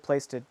was a good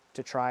place to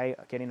try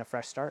getting a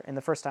fresh start. And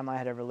the first time I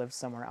had ever lived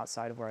somewhere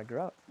outside of where I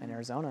grew up in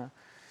Arizona.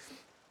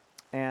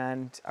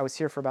 And I was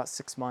here for about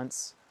 6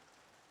 months.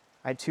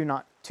 I had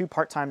two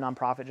part-time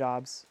nonprofit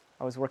jobs.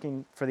 I was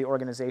working for the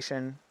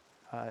organization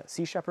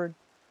Sea Shepherd.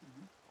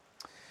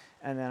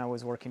 And then I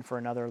was working for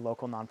another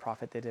local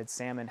nonprofit that did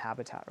salmon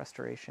habitat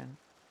restoration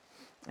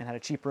and had a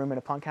cheap room in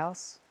a punk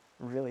house,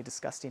 really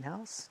disgusting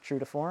house, true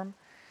to form.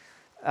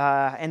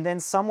 And then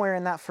somewhere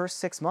in that first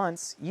 6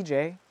 months,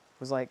 EJ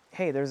was like,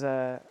 hey, there's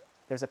a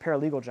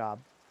paralegal job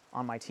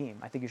on my team.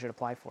 I think you should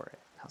apply for it.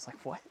 I was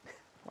like, what?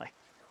 Like,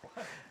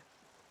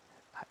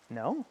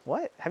 no,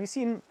 what? Have you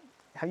seen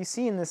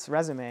this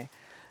resume?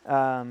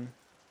 But,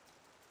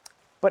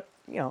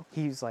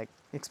 he was like,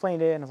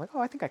 explained it, and I was like,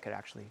 oh, I think I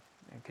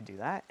could do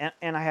that.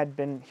 And I had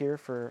been here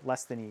for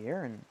less than a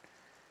year and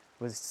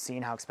was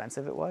seeing how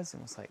expensive it was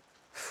and was like,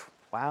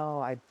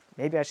 wow,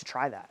 maybe I should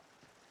try that.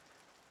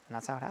 And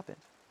that's how it happened.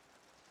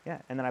 Yeah,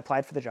 and then I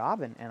applied for the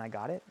job and I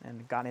got it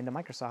and got into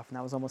Microsoft, and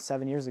that was almost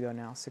 7 years ago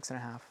now,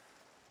 6.5.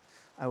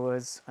 I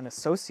was an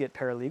associate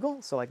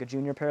paralegal, so like a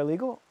junior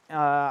paralegal.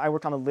 I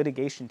worked on the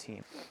litigation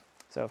team.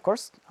 So of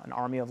course, an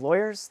army of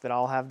lawyers that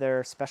all have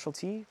their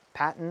specialty: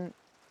 patent,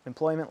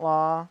 employment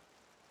law,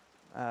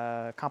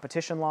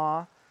 competition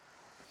law.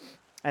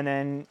 And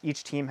then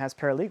each team has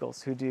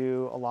paralegals who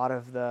do a lot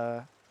of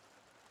the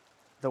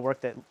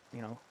work that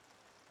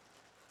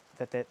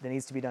that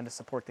needs to be done to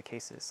support the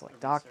cases, like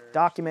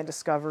document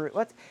discovery.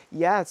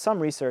 Yeah, some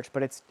research,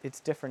 but it's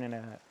different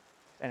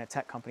in a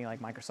tech company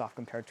like Microsoft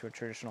compared to a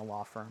traditional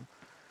law firm.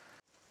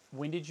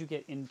 When did you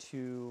get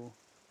into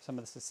some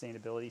of the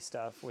sustainability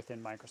stuff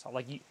within Microsoft?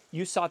 Like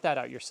you sought that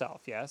out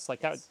yourself, yes?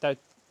 Like yes.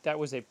 That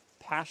was a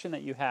passion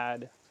that you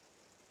had.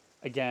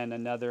 Again,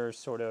 another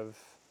sort of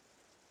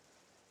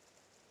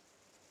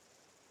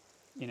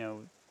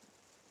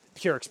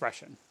pure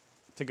expression,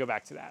 to go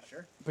back to that.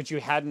 Sure. But you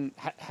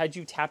had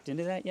you tapped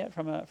into that yet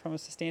from a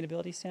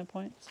sustainability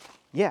standpoint?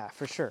 Yeah,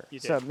 for sure.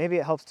 So maybe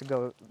it helps to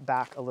go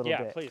back a little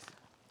bit. Yeah, please.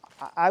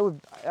 I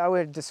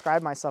would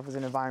describe myself as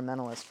an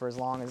environmentalist for as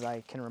long as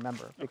I can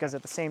remember, because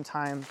at the same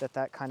time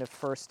that kind of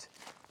first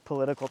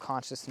political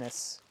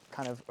consciousness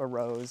kind of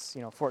arose,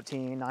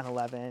 14,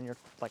 9/11, you're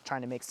like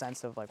trying to make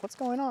sense of like what's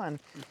going on.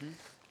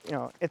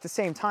 Mm-hmm. At the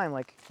same time,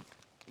 like,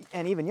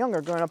 and even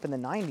younger, growing up in the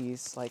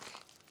 90s, like,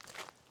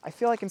 I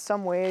feel like in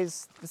some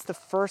ways it's the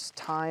first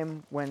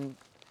time when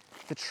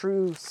the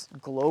true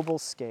global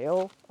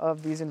scale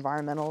of these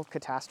environmental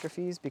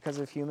catastrophes because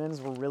of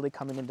humans were really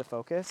coming into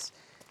focus.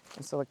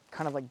 And so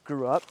kind of like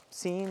grew up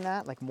seeing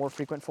that, like more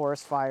frequent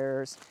forest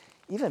fires,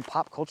 even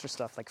pop culture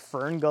stuff like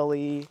Fern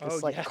Gully,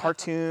 this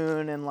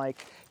cartoon, and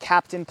like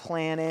Captain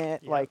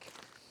Planet. Yep. Like,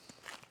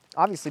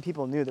 obviously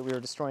people knew that we were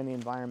destroying the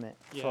environment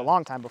for a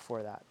long time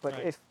before that.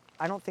 But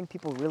I don't think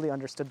people really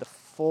understood the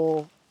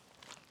full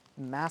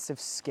massive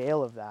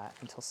scale of that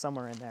until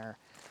somewhere in there.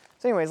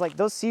 So anyways, like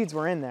those seeds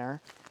were in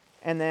there.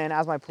 And then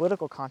as my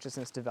political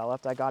consciousness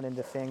developed, I got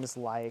into things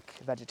like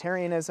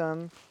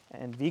vegetarianism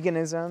and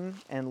veganism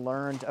and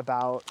learned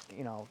about,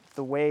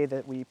 the way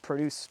that we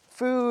produce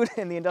food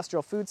in the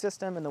industrial food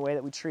system and the way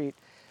that we treat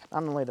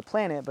not only the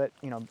planet, but,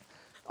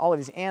 all of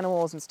these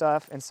animals and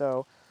stuff. And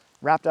so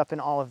wrapped up in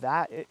all of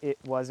that, it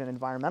was an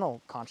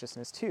environmental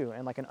consciousness too,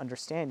 and like an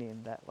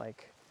understanding that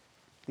like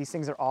these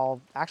things are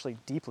all actually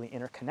deeply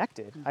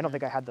interconnected. Mm-hmm. I don't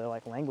think I had the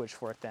like language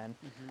for it then.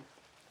 Mm-hmm.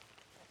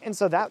 And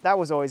so that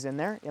was always in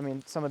there. I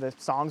mean, some of the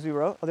songs we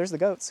wrote, there's the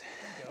goats,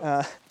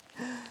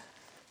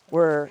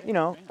 were,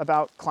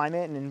 about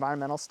climate and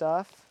environmental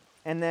stuff.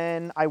 And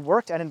then I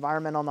worked at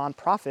environmental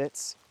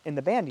nonprofits in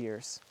the band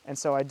years. And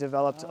so I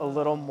developed a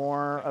little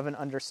more of an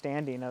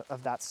understanding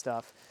of that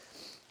stuff.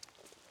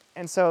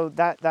 And so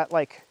that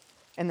like,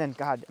 and then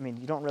God, I mean,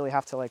 you don't really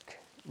have to like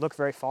look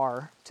very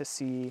far to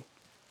see,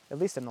 at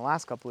least in the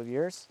last couple of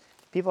years,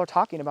 people are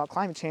talking about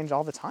climate change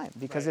all the time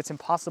because it's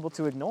impossible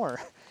to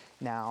ignore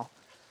now.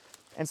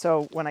 And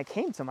so when I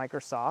came to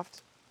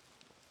Microsoft,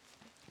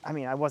 I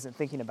mean, I wasn't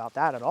thinking about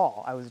that at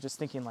all. I was just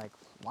thinking like,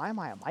 why am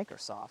I at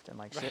Microsoft? And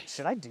like,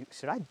 should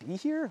I be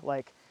here?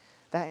 Like,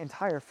 that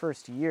entire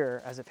first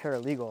year as a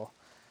paralegal,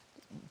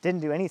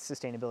 didn't do any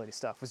sustainability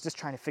stuff, was just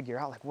trying to figure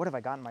out, like, what have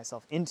I gotten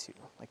myself into?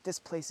 Like, this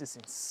place is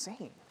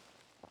insane.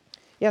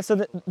 Yeah, so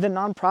the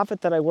nonprofit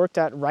that I worked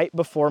at right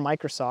before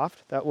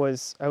Microsoft, I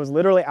was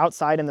literally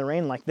outside in the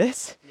rain like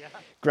this,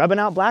 grubbing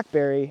out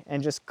blackberry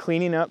and just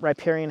cleaning up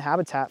riparian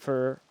habitat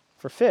for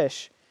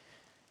fish.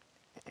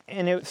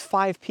 And it was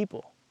 5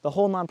 people. The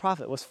whole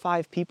nonprofit was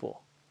 5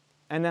 people.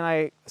 And then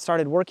I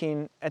started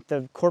working at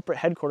the corporate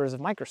headquarters of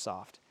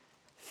Microsoft.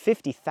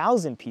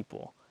 50,000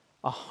 people,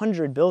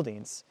 100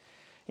 buildings.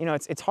 You know,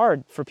 it's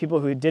hard for people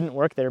who didn't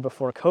work there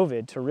before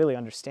COVID to really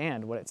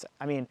understand what it's,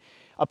 I mean,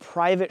 a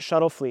private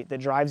shuttle fleet that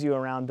drives you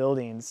around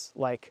buildings,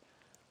 like,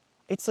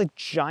 it's a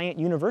giant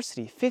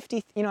university,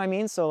 50, you know what I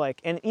mean? So like,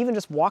 and even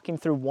just walking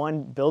through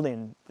one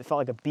building, it felt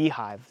like a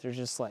beehive. There's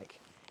just like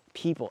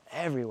people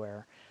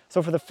everywhere.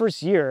 So for the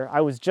first year,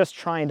 I was just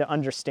trying to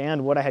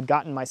understand what I had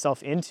gotten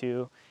myself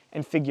into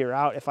and figure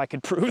out if I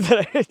could prove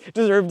that I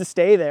deserved to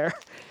stay there.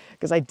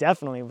 Because I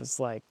definitely was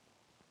like,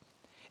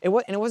 and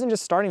it wasn't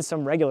just starting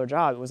some regular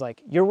job. It was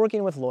like, you're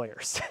working with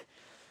lawyers.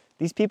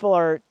 These people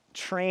are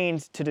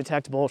trained to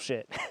detect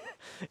bullshit.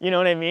 You know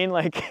what I mean?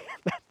 Like,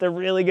 they're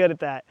really good at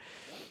that.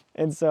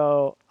 And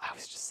so I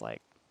was just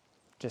like,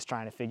 just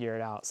trying to figure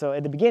it out. So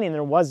at the beginning,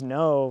 there was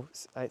no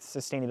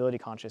sustainability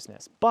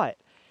consciousness. But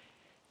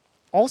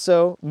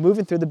also,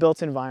 moving through the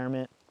built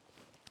environment,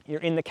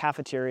 you're in the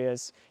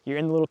cafeterias, you're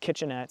in the little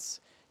kitchenettes,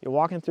 you're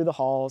walking through the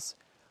halls.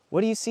 What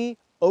do you see?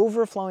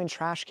 Overflowing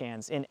trash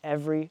cans in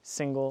every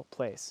single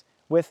place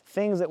with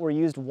things that were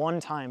used one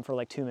time for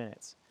like 2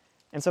 minutes.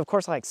 And so of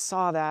course I like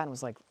saw that and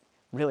was like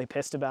really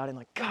pissed about it. And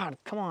like, God,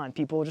 come on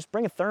people, just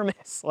bring a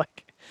thermos.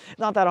 Like,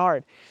 not that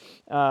hard.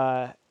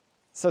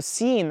 So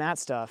seeing that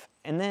stuff,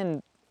 and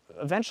then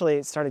eventually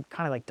it started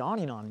kind of like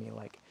dawning on me,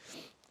 like,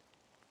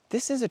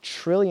 this is $1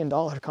 trillion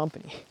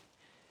company.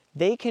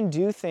 They can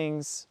do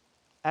things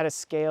at a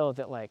scale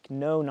that like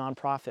no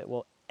nonprofit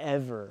will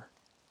ever.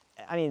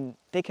 I mean,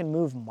 they can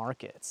move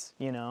markets,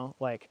 you know,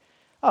 like,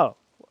 oh,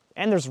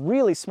 and there's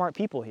really smart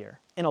people here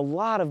and a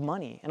lot of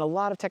money and a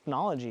lot of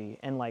technology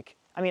and like,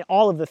 I mean,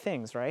 all of the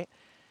things, right?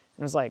 And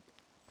it was like,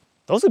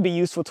 those would be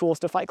useful tools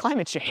to fight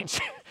climate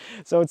change.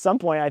 So at some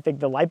point, I think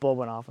the light bulb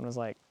went off and was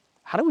like,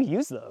 how do we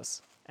use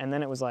those? And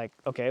then it was like,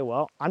 okay,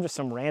 well, I'm just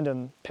some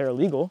random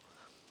paralegal,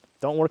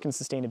 don't work in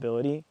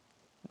sustainability,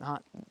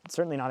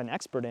 certainly not an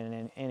expert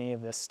in any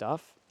of this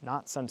stuff,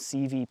 not some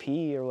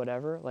CVP or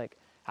whatever, like,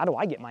 how do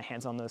I get my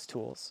hands on those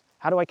tools?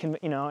 How do I,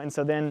 you know, and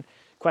so then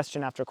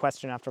question after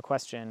question after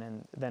question,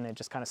 and then it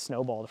just kind of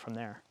snowballed from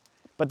there.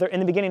 But there, in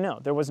the beginning, no,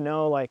 there was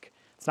no, like,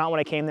 it's not what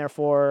I came there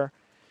for.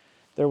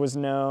 There was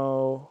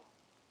no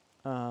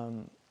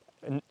thought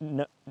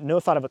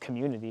of a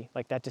community.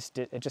 Like that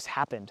it just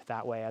happened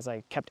that way as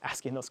I kept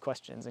asking those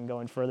questions and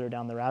going further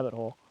down the rabbit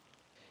hole.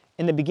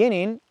 In the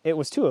beginning, it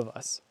was 2 of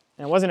us.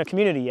 And it wasn't a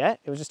community yet,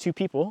 it was just 2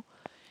 people.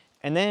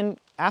 And then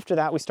after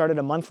that, we started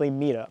a monthly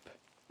meetup.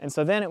 And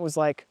so then it was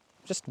like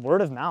just word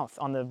of mouth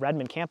on the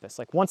Redmond campus,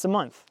 like once a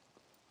month.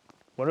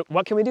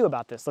 What can we do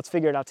about this? Let's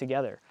figure it out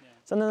together. Yeah.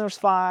 So then there was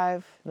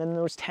 5, and then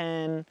there was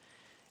 10,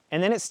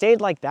 and then it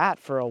stayed like that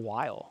for a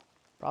while,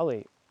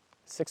 probably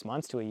 6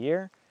 months to a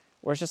year,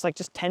 where it's just like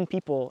 10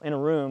 people in a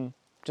room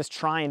just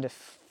trying to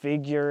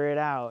figure it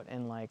out.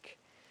 And like,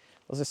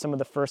 those are some of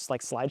the first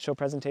like slideshow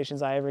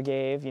presentations I ever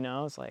gave, you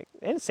know, it's like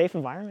in a safe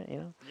environment, you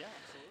know?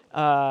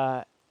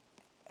 Yeah,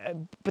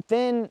 absolutely. But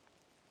then,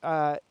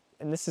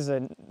 and this is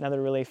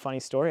another really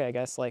funny story, I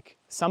guess, like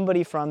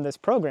somebody from this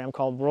program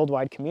called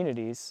Worldwide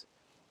Communities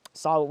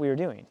saw what we were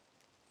doing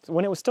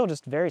when it was still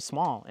just very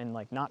small and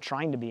like not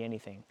trying to be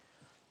anything,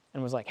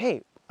 and was like,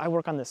 hey, I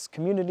work on this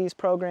communities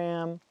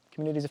program,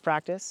 communities of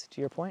practice,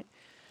 to your point.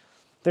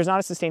 There's not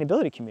a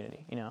sustainability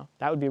community, you know,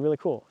 that would be really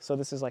cool. So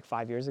this is like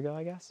 5 years ago,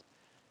 I guess.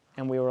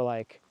 And we were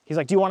like, he's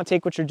like, do you want to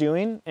take what you're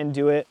doing and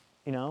do it,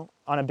 you know,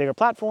 on a bigger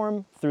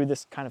platform through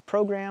this kind of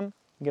program,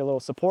 get a little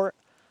support?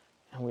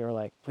 And we were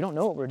like, we don't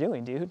know what we're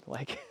doing, dude.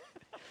 Like,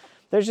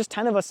 there's just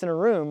 10 of us in a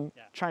room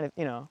trying to,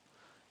 you know.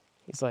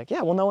 He's like,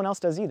 yeah, well, no one else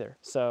does either.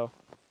 So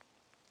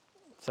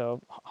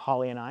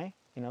Holly and I,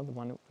 you know, the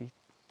one that we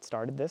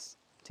started this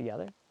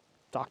together,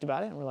 talked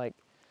about it, and we're like,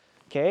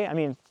 okay, I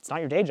mean, it's not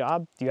your day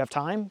job. Do you have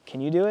time?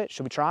 Can you do it?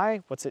 Should we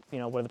try? What's it, you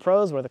know, what are the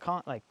pros? What are the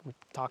cons? Like, we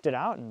talked it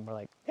out, and we're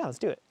like, yeah, let's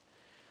do it.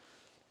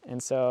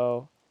 And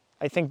so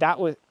I think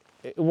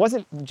it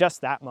wasn't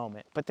just that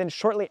moment, but then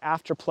shortly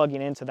after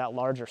plugging into that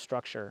larger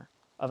structure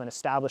of an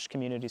established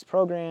communities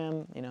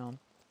program, you know,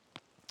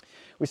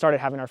 we started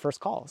having our first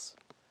calls.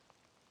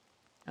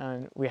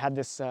 And we had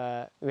this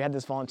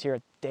volunteer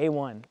at day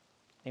 1. His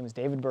name was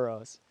David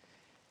Burrows.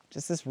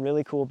 Just this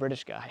really cool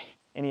British guy.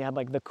 And he had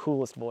like the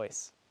coolest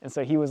voice. And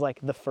so he was like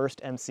the first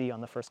MC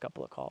on the first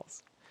couple of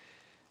calls.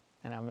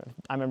 And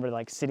I remember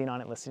like sitting on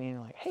it, listening,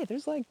 and like, hey,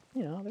 there's like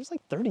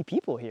 30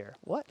 people here.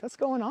 What's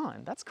going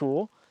on? That's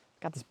cool.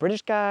 Got this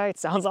British guy. It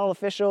sounds all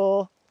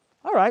official.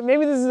 All right,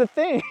 maybe this is a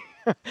thing.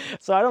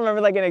 So I don't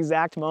remember like an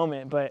exact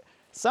moment, but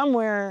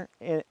somewhere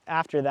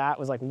after that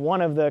was like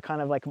one of the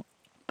kind of like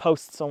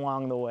posts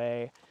along the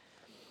way.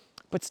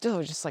 But still, it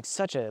was just like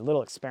such a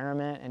little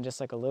experiment and just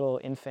like a little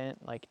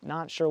infant, like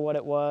not sure what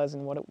it was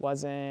and what it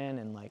wasn't.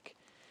 And like,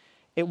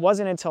 it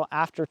wasn't until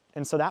after,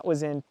 and so that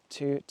was in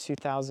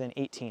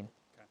 2018. Okay.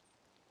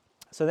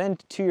 So then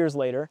 2 years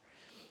later,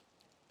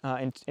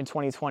 in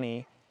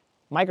 2020,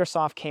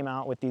 Microsoft came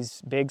out with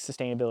these big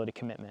sustainability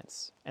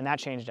commitments, and that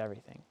changed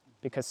everything.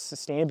 Because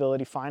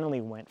sustainability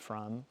finally went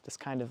from this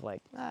kind of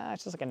like,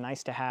 it's just like a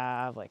nice to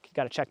have, like you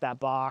got to check that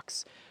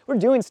box. We're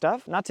doing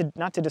stuff, not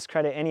to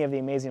discredit any of the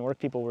amazing work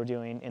people were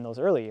doing in those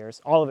early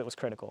years. All of it was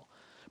critical.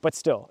 But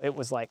still, it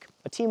was like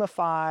a team of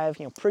 5,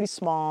 pretty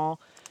small.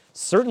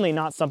 Certainly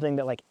not something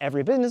that like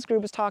every business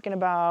group is talking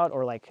about,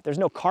 or like there's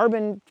no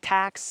carbon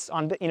tax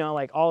on,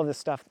 like all of this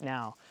stuff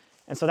now.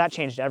 And so that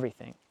changed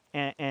everything.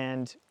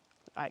 And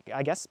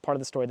I guess part of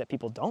the story that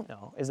people don't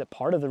know is that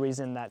part of the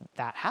reason that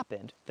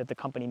happened, that the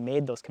company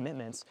made those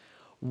commitments,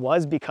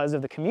 was because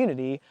of the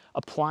community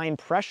applying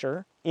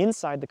pressure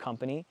inside the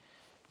company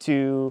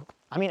to,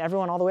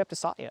 everyone all the way up to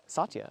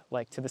Satya,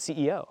 like to the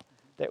CEO.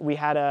 That we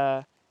had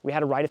a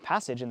rite of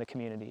passage in the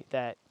community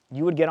that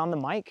you would get on the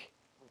mic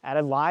at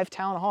a live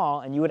town hall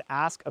and you would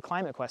ask a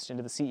climate question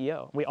to the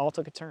CEO. We all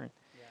took a turn.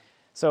 Yeah.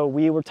 So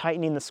we were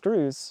tightening the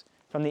screws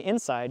from the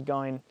inside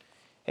going,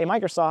 hey,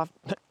 Microsoft,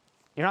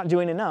 you're not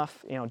doing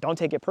enough, don't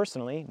take it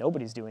personally,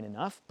 nobody's doing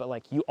enough, but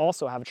like you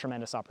also have a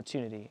tremendous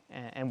opportunity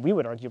and we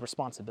would argue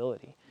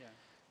responsibility. Yeah.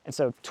 And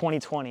so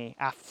 2020,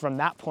 from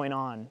that point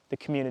on, the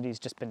community's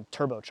just been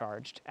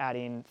turbocharged,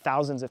 adding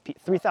thousands of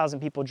 3,000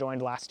 people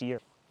joined last year.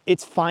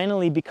 It's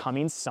finally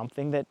becoming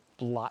something that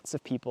lots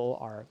of people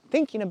are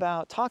thinking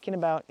about, talking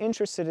about,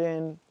 interested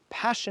in,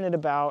 passionate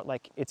about.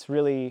 Like it's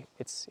really,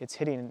 it's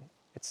hitting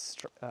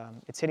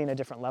a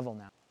different level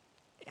now.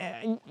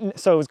 And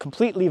so it was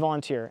completely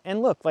volunteer.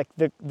 And look, like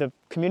the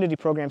community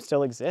program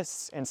still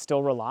exists and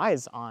still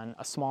relies on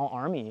a small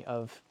army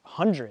of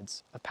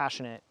hundreds of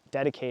passionate,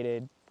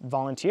 dedicated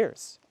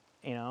volunteers,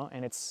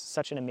 and it's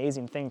such an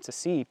amazing thing to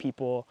see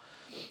people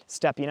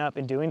stepping up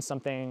and doing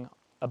something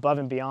above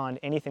and beyond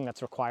anything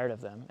that's required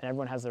of them. And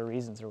everyone has their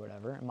reasons or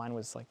whatever. And mine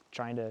was like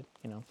trying to,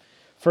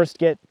 first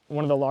get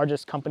one of the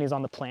largest companies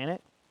on the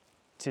planet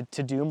to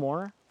do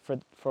more for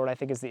what I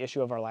think is the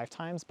issue of our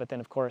lifetimes. But then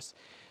of course,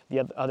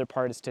 the other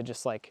part is to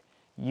just like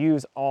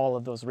use all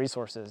of those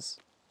resources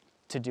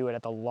to do it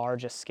at the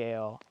largest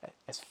scale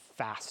as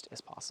fast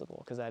as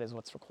possible, because that is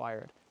what's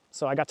required.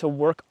 So I got to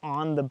work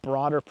on the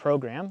broader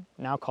program,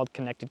 now called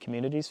Connected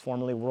Communities,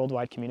 formerly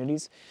Worldwide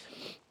Communities.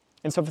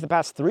 And so for the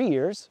past 3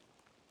 years,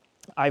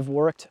 I've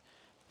worked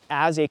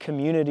as a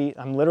community,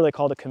 I'm literally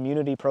called a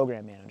community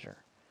program manager.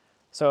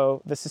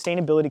 So the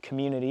sustainability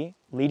community,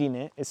 leading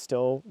it, is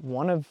still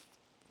one of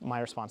my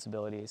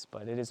responsibilities,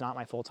 but it is not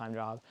my full-time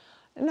job.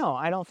 No,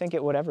 I don't think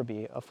it would ever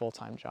be a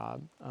full-time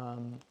job.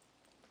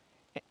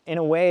 In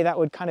a way, that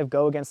would kind of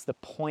go against the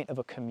point of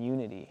a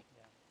community,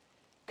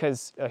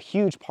 because a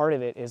huge part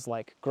of it is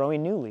like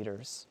growing new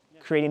leaders,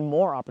 creating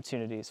more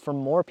opportunities for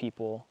more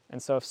people.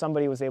 And so if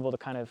somebody was able to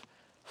kind of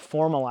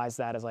formalize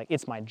that as like,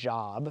 it's my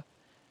job,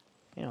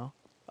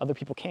 other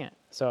people can't.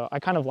 So I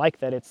kind of like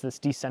that it's this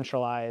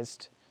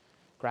decentralized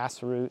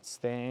grassroots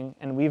thing,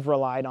 and we've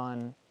relied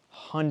on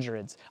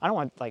hundreds. I don't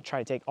want to like try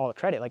to take all the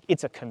credit. Like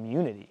it's a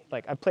community.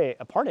 Like I play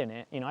a part in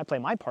it, I play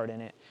my part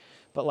in it,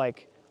 but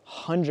like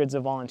hundreds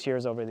of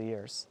volunteers over the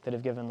years that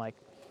have given like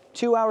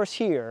 2 hours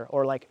here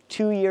or like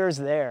 2 years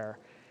there,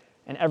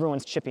 and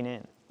everyone's chipping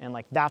in. And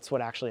like that's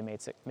what actually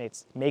makes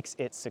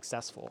it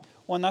successful.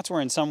 Well, and that's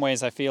where in some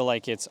ways I feel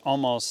like it's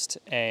almost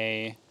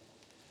a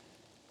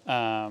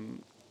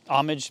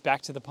homage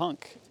back to the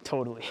punk.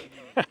 Totally.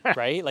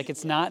 Right? Like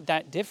it's not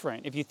that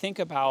different. If you think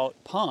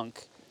about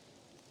punk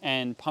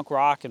and punk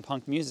rock and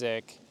punk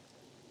music,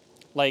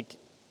 like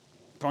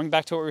going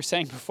back to what we were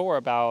saying before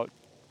about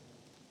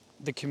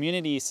the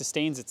community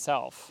sustains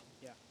itself,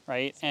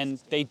 right? And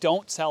they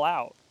don't sell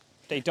out.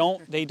 They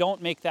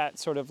don't make that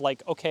sort of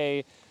like,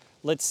 okay,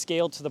 let's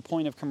scale to the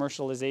point of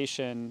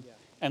commercialization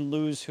and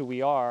lose who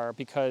we are,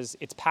 because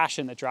it's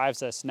passion that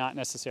drives us, not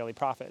necessarily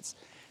profits.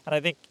 And I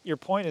think your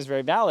point is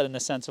very valid in the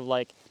sense of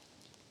like,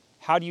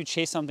 how do you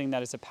chase something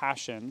that is a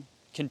passion,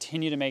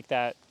 continue to make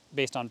that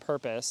based on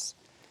purpose?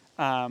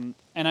 And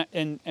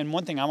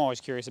one thing I'm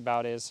always curious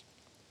about is,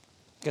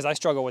 because I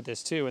struggle with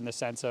this too, in the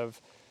sense of,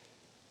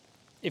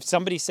 if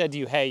somebody said to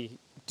you, hey,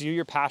 do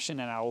your passion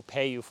and I will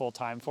pay you full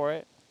time for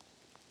it,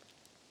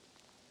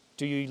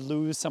 do you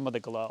lose some of the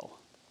glow?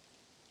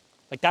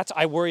 Like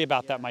I worry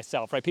about that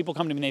myself, right? People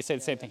come to me and they say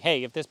the same thing.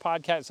 Hey, if this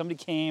podcast, somebody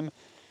came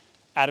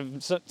out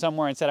of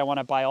somewhere and said, I want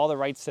to buy all the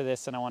rights to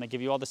this and I want to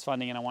give you all this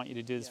funding and I want you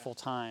to do this full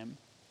time,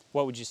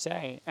 what would you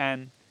say?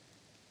 And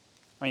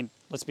I mean,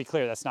 let's be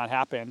clear, that's not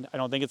happened. I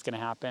don't think it's going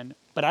to happen,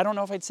 but I don't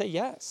know if I'd say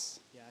yes,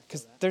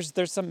 because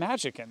there's some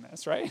magic in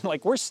this, right?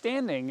 Like we're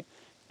standing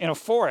in a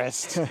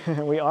forest.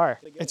 We are.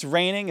 It's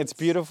raining, it's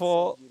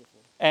beautiful,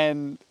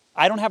 and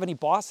I don't have any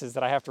bosses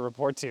that I have to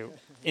report to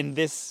in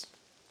this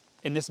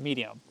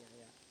medium.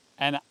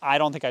 And I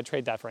don't think I'd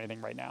trade that for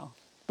anything right now.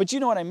 But you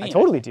know what I mean? I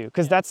totally do,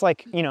 because that's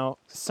like, you know,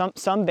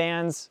 some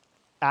bands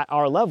at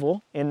our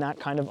level in that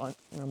kind of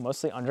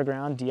mostly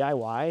underground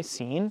DIY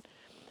scene,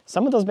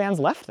 some of those bands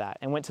left that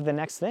and went to the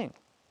next thing,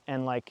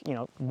 and like, you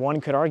know, one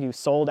could argue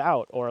sold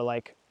out, or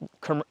like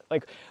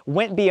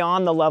went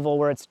beyond the level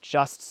where it's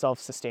just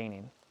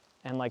self-sustaining,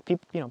 and like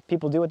people, you know,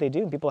 people do what they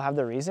do, people have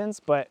their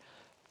reasons, but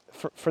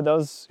for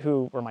those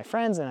who were my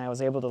friends and I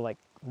was able to like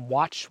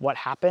watch what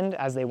happened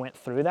as they went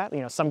through that,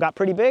 you know, some got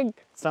pretty big,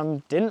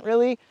 some didn't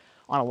really.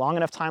 On a long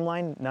enough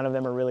timeline, none of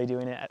them are really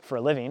doing it for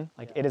a living.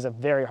 Like, it is a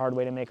very hard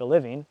way to make a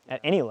living at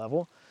any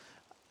level.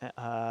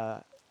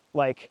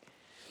 Like,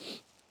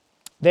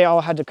 they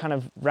all had to kind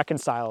of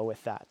reconcile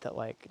with that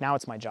like, now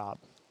it's my job.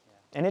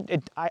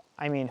 And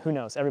I mean, who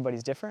knows?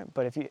 Everybody's different.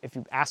 But if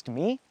you ask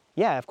me,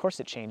 yeah, of course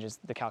it changes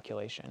the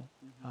calculation.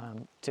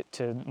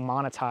 To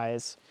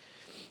monetize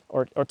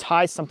or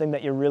tie something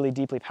that you're really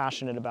deeply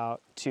passionate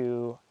about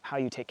to how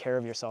you take care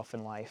of yourself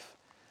in life.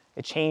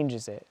 It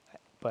changes it,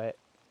 but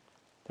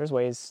there's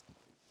ways.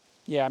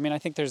 Yeah, I mean, I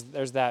think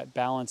there's that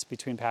balance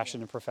between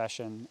passion and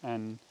profession,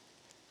 and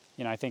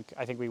you know, I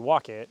think we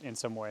walk it in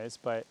some ways.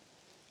 But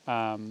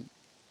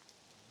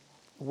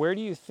where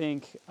do you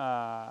think?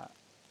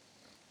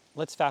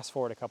 Let's fast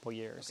forward a couple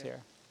years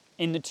here.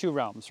 In the two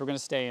realms, we're going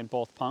to stay in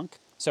both punk.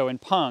 So in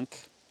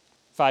punk,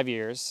 5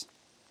 years,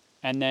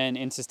 and then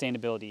in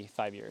sustainability,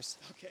 5 years.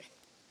 Okay.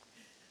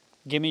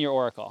 Give me your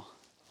oracle.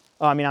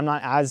 Oh, I mean, I'm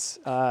not as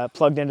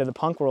plugged into the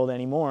punk world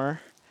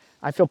anymore.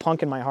 I feel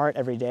punk in my heart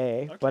every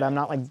day, but I'm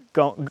not like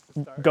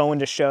going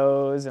to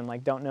shows and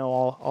like don't know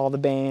all the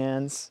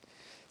bands.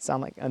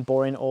 Sound like a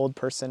boring old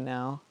person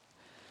now.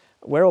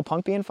 Where will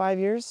punk be in 5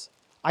 years?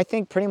 I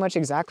think pretty much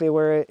exactly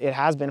where it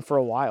has been for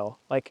a while.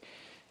 Like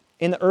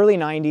in the early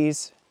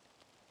 90s,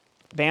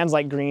 bands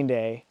like Green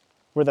Day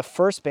were the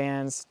first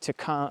bands to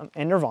come,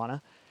 and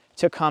Nirvana,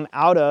 to come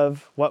out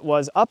of what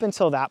was, up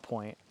until that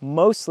point,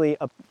 mostly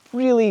a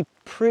really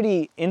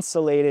pretty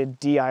insulated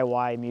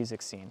DIY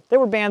music scene. There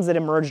were bands that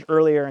emerged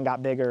earlier and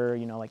got bigger,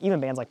 you know, like even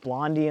bands like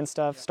Blondie and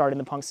stuff started in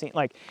the punk scene,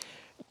 like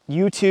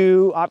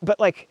U2, but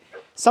like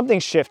something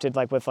shifted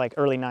like with like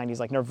early 90s,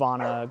 like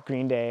Nirvana,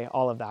 Green Day,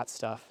 all of that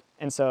stuff.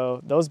 And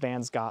so those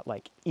bands got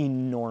like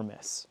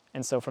enormous.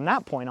 And so from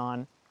that point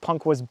on,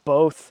 punk was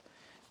both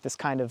this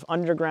kind of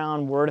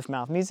underground word of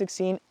mouth music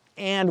scene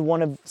and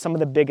one of some of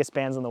the biggest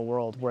bands in the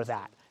world were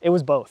that. It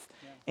was both.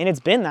 And it's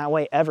been that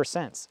way ever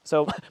since.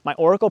 So my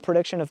oracle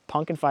prediction of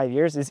punk in 5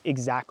 years is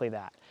exactly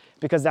that,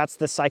 because that's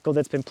the cycle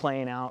that's been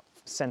playing out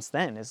since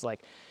then. Is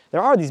like,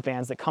 there are these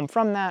bands that come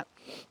from that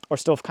or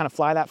still kind of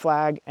fly that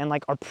flag and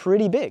like are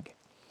pretty big.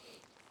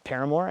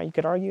 Paramore, you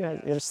could argue,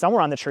 is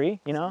somewhere on the tree,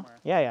 you know?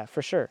 Somewhere. Yeah,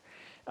 for sure.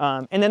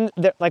 And then,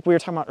 like we were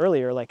talking about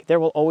earlier, like there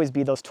will always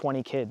be those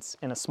 20 kids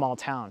in a small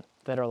town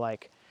that are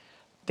like,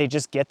 they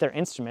just get their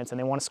instruments and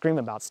they want to scream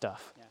about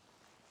stuff. Yeah.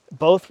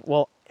 Both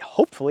will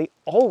hopefully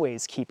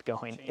always keep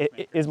going,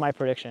 it is my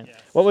prediction. Yes.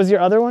 What was your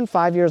other one?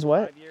 5 years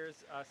what? 5 years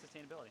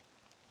sustainability.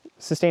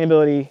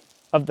 Sustainability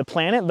of the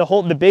planet,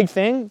 the big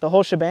thing, the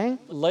whole shebang?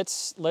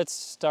 Let's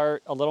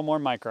start a little more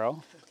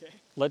micro. Okay.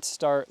 Let's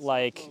start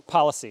like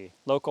policy,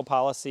 local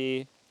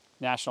policy,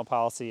 national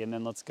policy, and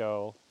then let's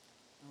go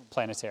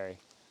planetary.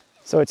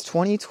 So it's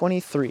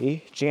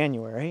 2023,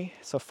 January,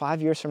 so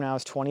 5 years from now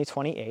is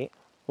 2028.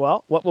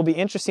 Well, what will be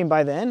interesting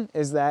by then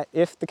is that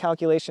if the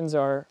calculations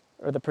or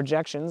the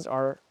projections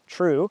are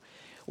true,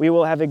 we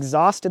will have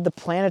exhausted the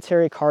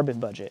planetary carbon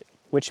budget,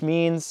 which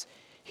means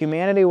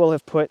humanity will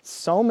have put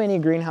so many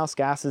greenhouse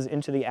gases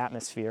into the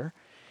atmosphere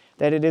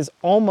that it is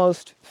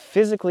almost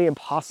physically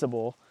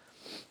impossible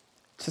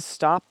to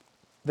stop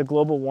the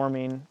global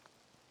warming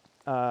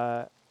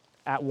at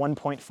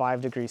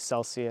 1.5 degrees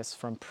Celsius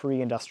from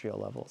pre-industrial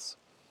levels.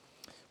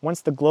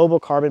 Once the global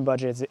carbon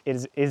budget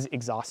is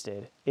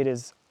exhausted, it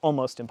is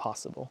almost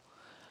impossible.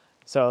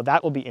 So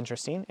that will be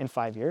interesting in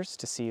 5 years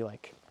to see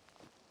like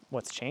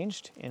what's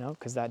changed, you know,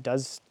 because that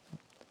is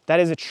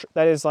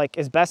like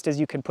as best as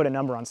you can put a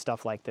number on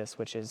stuff like this,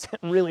 which is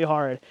really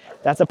hard.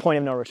 That's a point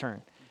of no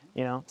return,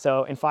 you know.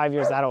 So in 5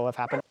 years that'll have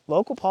happened.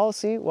 Local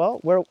policy,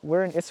 well,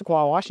 we're in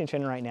Issaquah,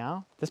 Washington right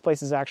now. This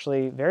place is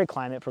actually very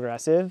climate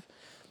progressive.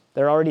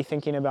 They're already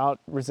thinking about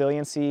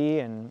resiliency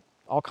and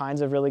all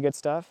kinds of really good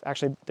stuff.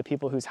 Actually, the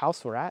people whose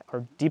house we're at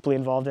are deeply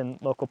involved in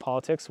local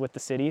politics with the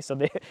city, so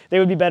they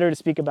would be better to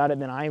speak about it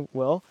than I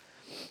will.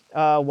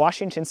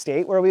 Washington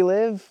State, where we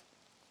live,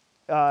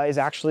 is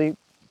actually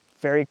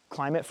very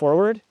climate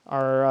forward.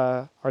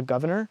 Our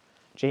governor,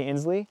 Jay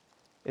Inslee,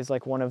 is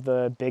like one of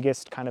the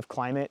biggest kind of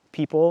climate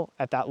people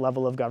at that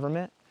level of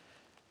government.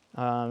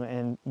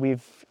 And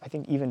we've, I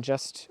think even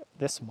just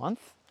this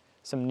month,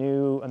 some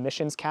new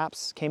emissions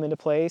caps came into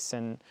place,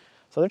 and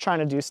so they're trying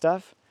to do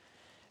stuff.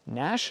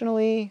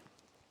 Nationally,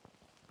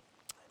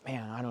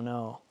 man, I don't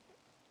know.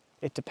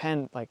 It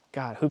depends, like,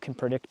 God, who can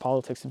predict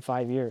politics in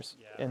 5 years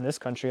in this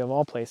country of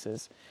all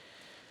places?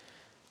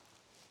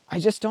 I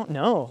just don't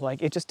know.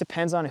 Like, it just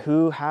depends on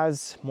who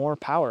has more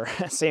power,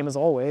 same as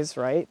always,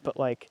 right? But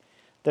like,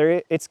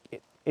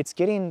 it's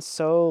getting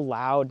so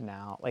loud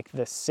now, like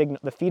the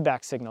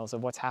feedback signals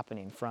of what's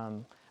happening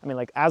from I mean,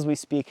 like as we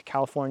speak,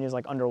 California is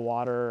like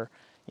underwater.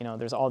 You know,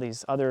 there's all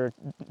these other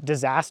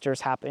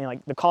disasters happening.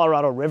 Like the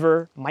Colorado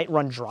River might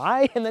run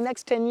dry in the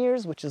next 10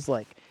 years, which is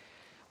like,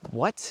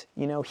 what?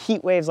 You know,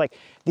 heat waves, like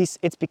these,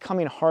 it's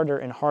becoming harder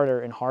and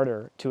harder and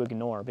harder to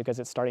ignore because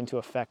it's starting to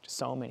affect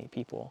so many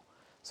people.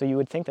 So you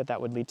would think that that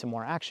would lead to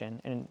more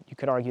action, and you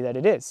could argue that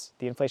it is.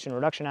 The Inflation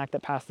Reduction Act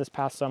that passed this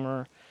past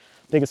summer,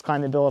 biggest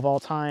climate bill of all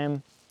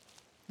time,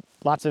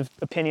 lots of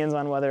opinions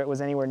on whether it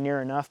was anywhere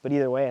near enough, but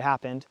either way it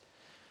happened.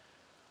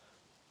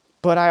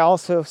 But I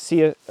also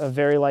see a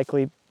very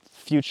likely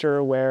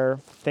future where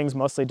things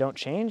mostly don't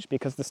change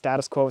because the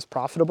status quo is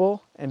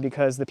profitable and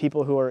because the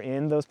people who are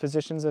in those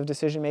positions of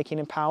decision making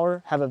and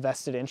power have a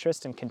vested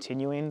interest in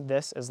continuing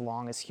this as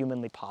long as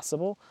humanly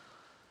possible,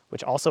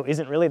 which also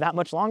isn't really that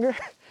much longer.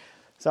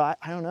 So I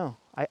don't know.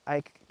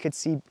 I could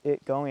see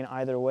it going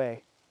either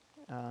way.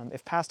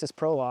 If past is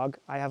prologue,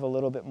 I have a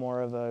little bit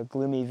more of a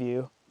gloomy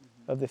view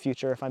of the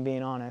future, if I'm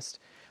being honest.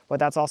 But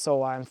that's also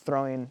why I'm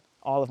throwing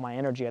all of my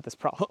energy at this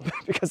problem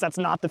because that's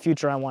not the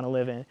future I want to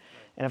live in.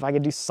 And if I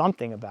could do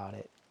something about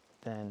it,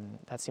 then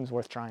that seems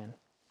worth trying.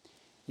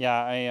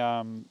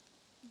 Yeah,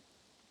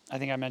 I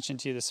think I mentioned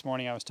to you this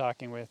morning I was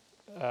talking with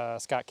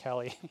Scott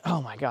Kelly.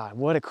 Oh my God,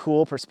 what a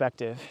cool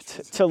perspective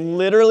to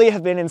literally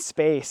have been in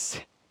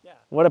space. Yeah.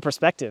 What a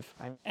perspective.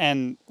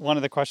 And one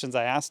of the questions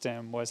I asked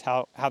him was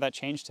how that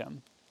changed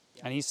him.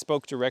 Yeah. And he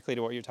spoke directly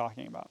to what you're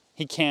talking about.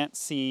 He can't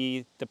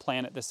see the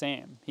planet the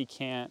same. He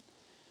can't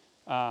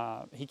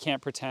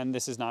pretend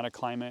this is not a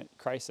climate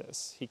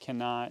crisis. He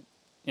cannot,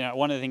 you know,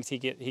 one of the things he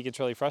gets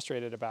really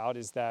frustrated about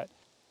is that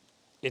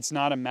it's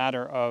not a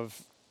matter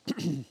of,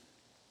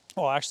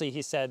 well, actually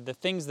he said the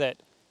things that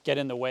get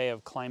in the way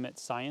of climate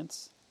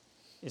science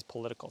is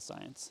political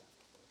science.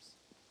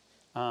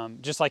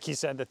 Just like he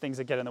said the things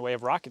that get in the way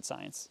of rocket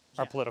science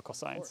are political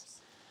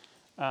science.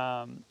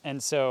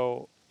 And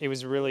so it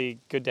was really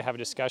good to have a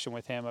discussion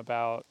with him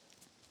about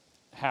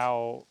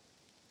how,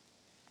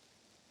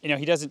 you know,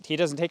 he doesn't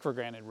take for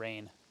granted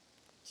rain.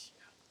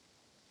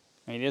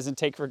 I mean, he doesn't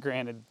take for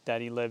granted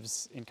that he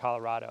lives in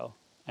Colorado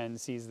and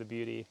sees the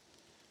beauty.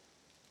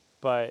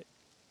 But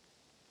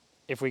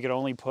if we could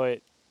only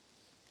put,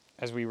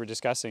 as we were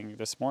discussing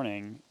this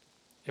morning,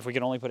 if we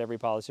could only put every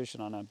politician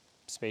on a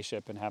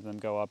spaceship and have them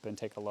go up and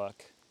take a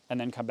look and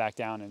then come back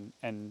down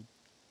and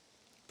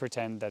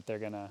pretend that they're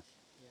going to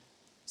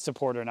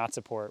support or not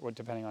support,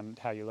 depending on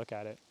how you look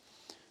at it.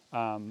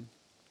 So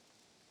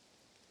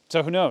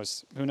who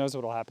knows? Who knows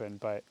what will happen?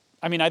 But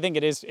I mean, I think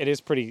it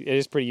is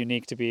pretty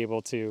unique to be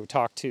able to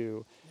talk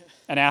to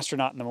an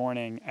astronaut in the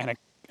morning and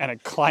a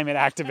climate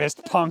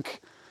activist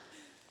punk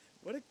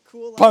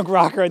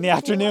rocker in the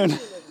afternoon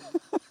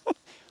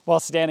while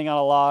standing on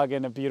a log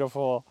in a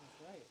beautiful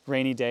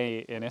rainy day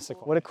in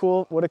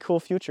Issaquah. What a cool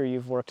future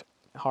you've worked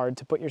hard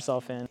to put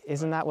yourself in.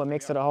 Isn't that what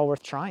makes it all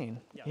worth trying?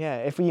 Yeah,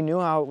 if we knew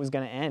how it was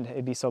going to end,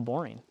 it'd be so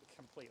boring.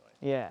 Completely.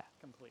 Yeah.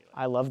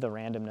 I love the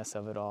randomness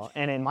of it all.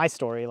 And in my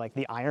story, like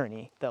the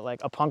irony that like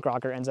a punk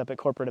rocker ends up at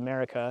corporate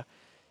America.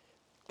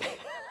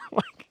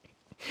 Like,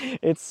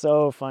 it's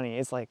so funny.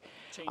 It's like,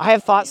 I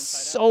have thought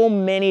so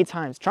many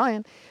times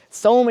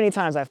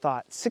I've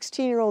thought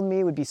 16-year-old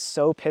me would be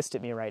so pissed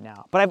at me right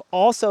now. But I've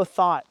also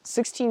thought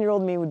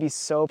 16-year-old me would be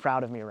so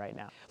proud of me right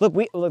now. Look,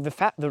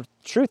 the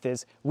truth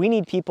is we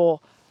need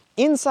people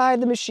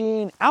inside the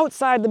machine,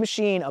 outside the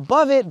machine,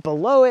 above it,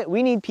 below it.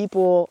 We need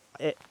people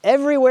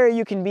everywhere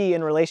you can be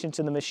in relation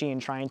to the machine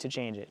trying to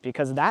change it,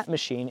 because that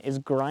machine is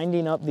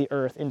grinding up the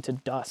earth into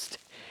dust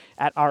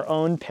at our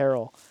own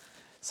peril.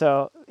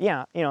 So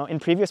yeah, you know, in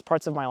previous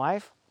parts of my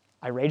life,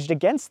 I raged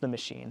against the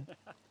machine.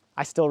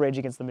 I still rage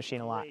against the machine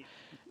a lot.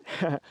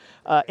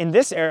 In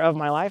this era of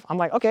my life, I'm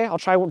like, okay, I'll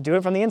try do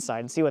it from the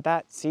inside and see what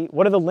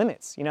are the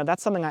limits? You know,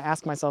 that's something I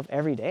ask myself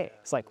every day.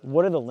 It's like,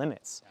 what are the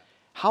limits?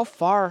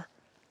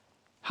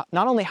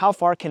 Not only how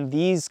far can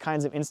these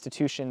kinds of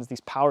institutions,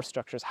 these power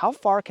structures, how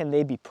far can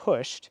they be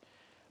pushed,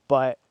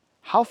 but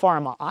how far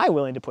am I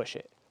willing to push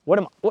it?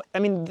 I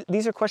mean,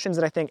 these are questions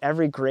that I think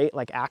every great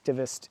like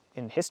activist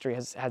in history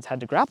has had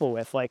to grapple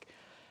with. Like,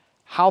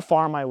 how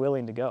far am I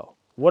willing to go?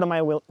 What am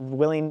I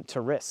willing to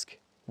risk?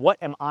 What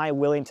am I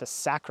willing to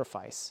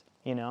sacrifice?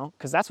 You know,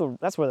 because that's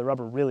where the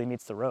rubber really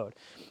meets the road.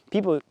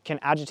 People can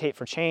agitate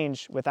for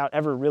change without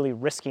ever really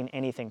risking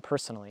anything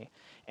personally.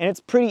 And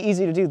it's pretty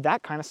easy to do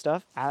that kind of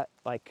stuff at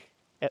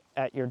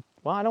your,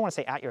 well, I don't want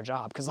to say at your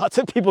job, because lots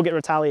of people get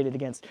retaliated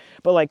against,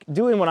 but like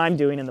doing what I'm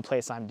doing in the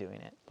place I'm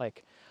doing it.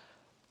 Like,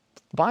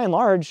 by and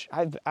large,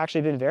 I've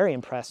actually been very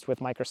impressed with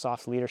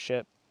Microsoft's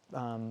leadership.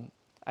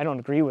 I don't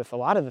agree with a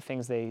lot of the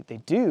things they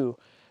do,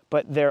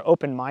 but their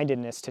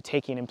open-mindedness to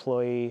taking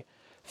employee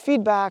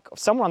feedback,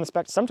 somewhere on the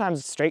spectrum,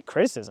 sometimes straight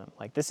criticism.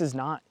 Like,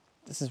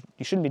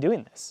 you shouldn't be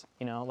doing this,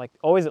 you know, like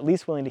always at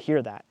least willing to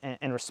hear that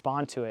and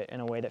respond to it in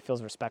a way that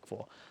feels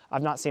respectful.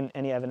 I've not seen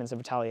any evidence of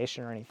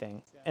retaliation or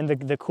anything. And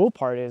the cool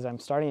part is I'm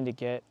starting to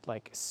get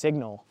like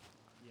signal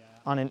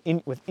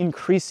with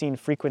increasing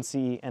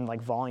frequency and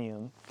like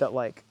volume that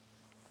like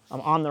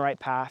I'm on the right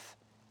path,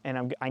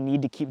 and I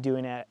need to keep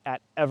doing it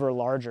at ever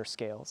larger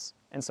scales.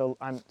 And so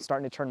I'm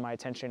starting to turn my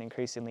attention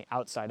increasingly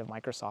outside of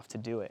Microsoft to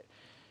do it.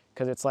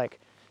 Because it's like,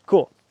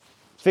 cool,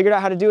 figured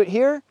out how to do it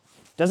here,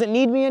 doesn't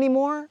need me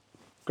anymore,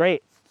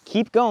 great,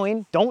 keep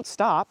going, don't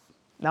stop.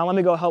 Now let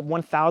me go help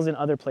 1,000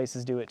 other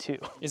places do it too.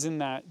 Isn't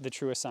that the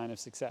truest sign of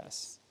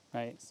success,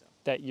 right?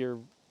 That you're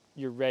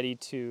ready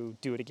to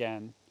do it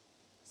again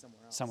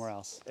somewhere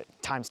else.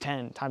 Times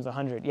 10, times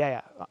 100,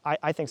 yeah.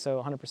 I think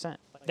so, 100%.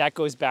 That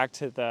goes back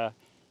to the,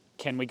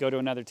 can we go to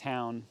another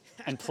town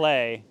and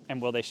play,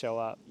 and will they show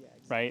up,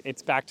 right?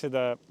 It's back to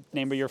the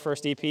name of your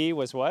first EP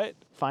was what?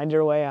 Find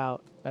Your Way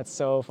Out. That's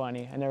so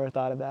funny. I never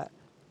thought of that.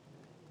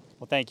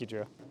 Well, thank you,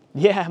 Drew.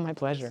 Yeah, my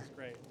pleasure. This is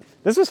great.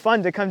 This was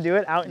fun to come do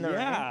it out in the rain.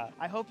 Yeah.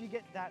 I hope you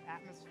get that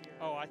atmosphere.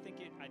 Oh, I think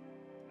it...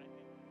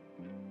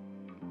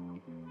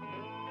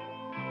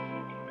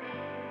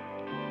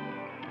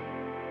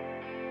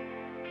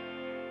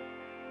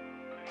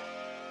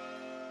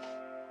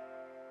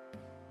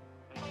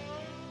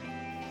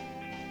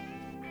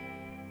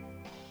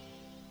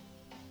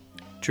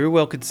 Drew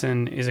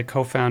Wilkinson is a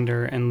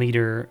co-founder and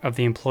leader of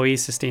the Employee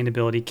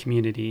Sustainability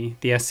Community,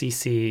 the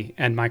SCC,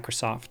 at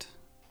Microsoft.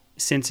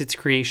 Since its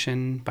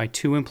creation by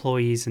 2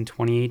 employees in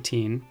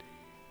 2018,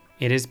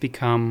 it has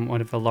become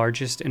one of the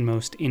largest and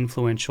most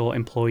influential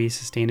employee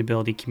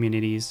sustainability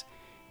communities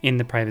in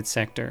the private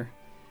sector.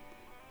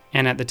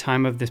 And at the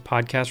time of this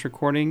podcast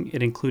recording,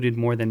 it included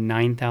more than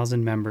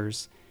 9,000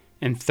 members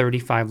and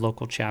 35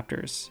 local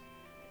chapters.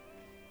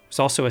 It's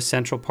also a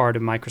central part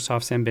of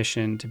Microsoft's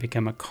ambition to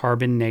become a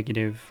carbon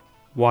negative,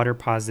 water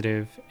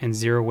positive, and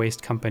zero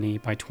waste company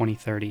by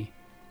 2030.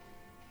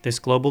 This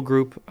global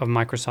group of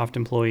Microsoft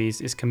employees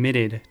is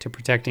committed to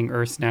protecting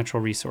Earth's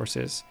natural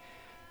resources,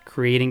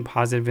 creating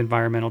positive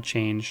environmental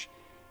change,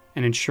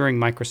 and ensuring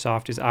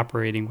Microsoft is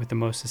operating with the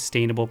most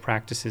sustainable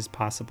practices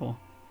possible.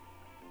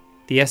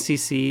 The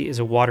SCC is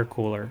a water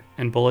cooler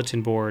and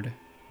bulletin board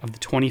of the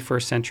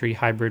 21st century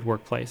hybrid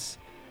workplace.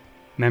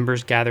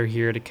 Members gather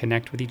here to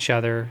connect with each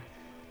other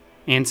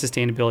and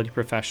sustainability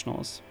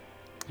professionals,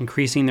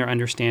 increasing their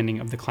understanding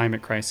of the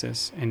climate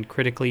crisis and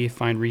critically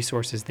find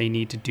resources they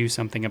need to do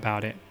something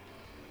about it.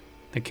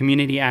 The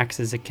community acts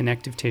as a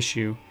connective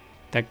tissue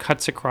that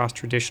cuts across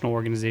traditional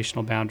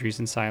organizational boundaries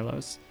and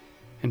silos,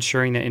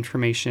 ensuring that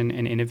information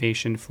and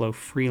innovation flow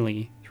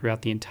freely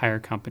throughout the entire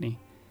company.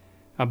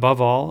 Above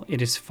all,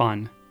 it is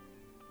fun,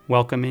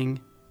 welcoming,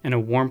 and a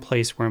warm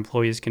place where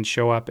employees can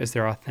show up as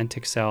their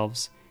authentic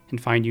selves and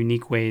find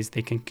unique ways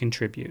they can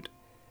contribute.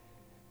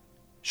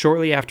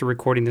 Shortly after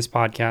recording this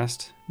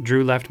podcast,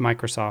 Drew left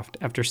Microsoft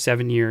after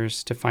 7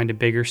 years to find a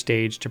bigger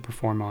stage to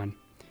perform on.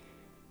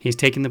 He's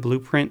taken the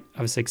blueprint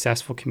of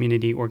successful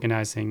community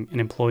organizing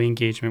and employee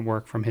engagement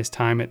work from his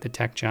time at the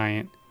tech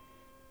giant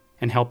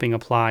and helping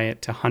apply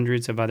it to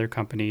hundreds of other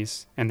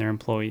companies and their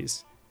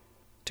employees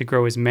to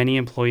grow as many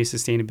employee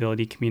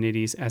sustainability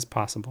communities as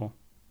possible.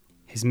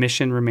 His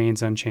mission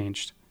remains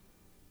unchanged: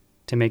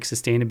 to make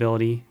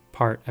sustainability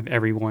part of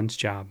everyone's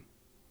job.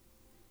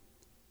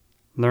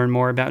 Learn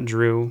more about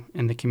Drew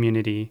and the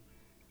community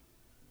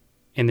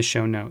in the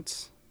show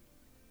notes.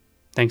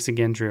 Thanks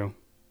again, Drew,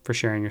 for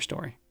sharing your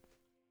story.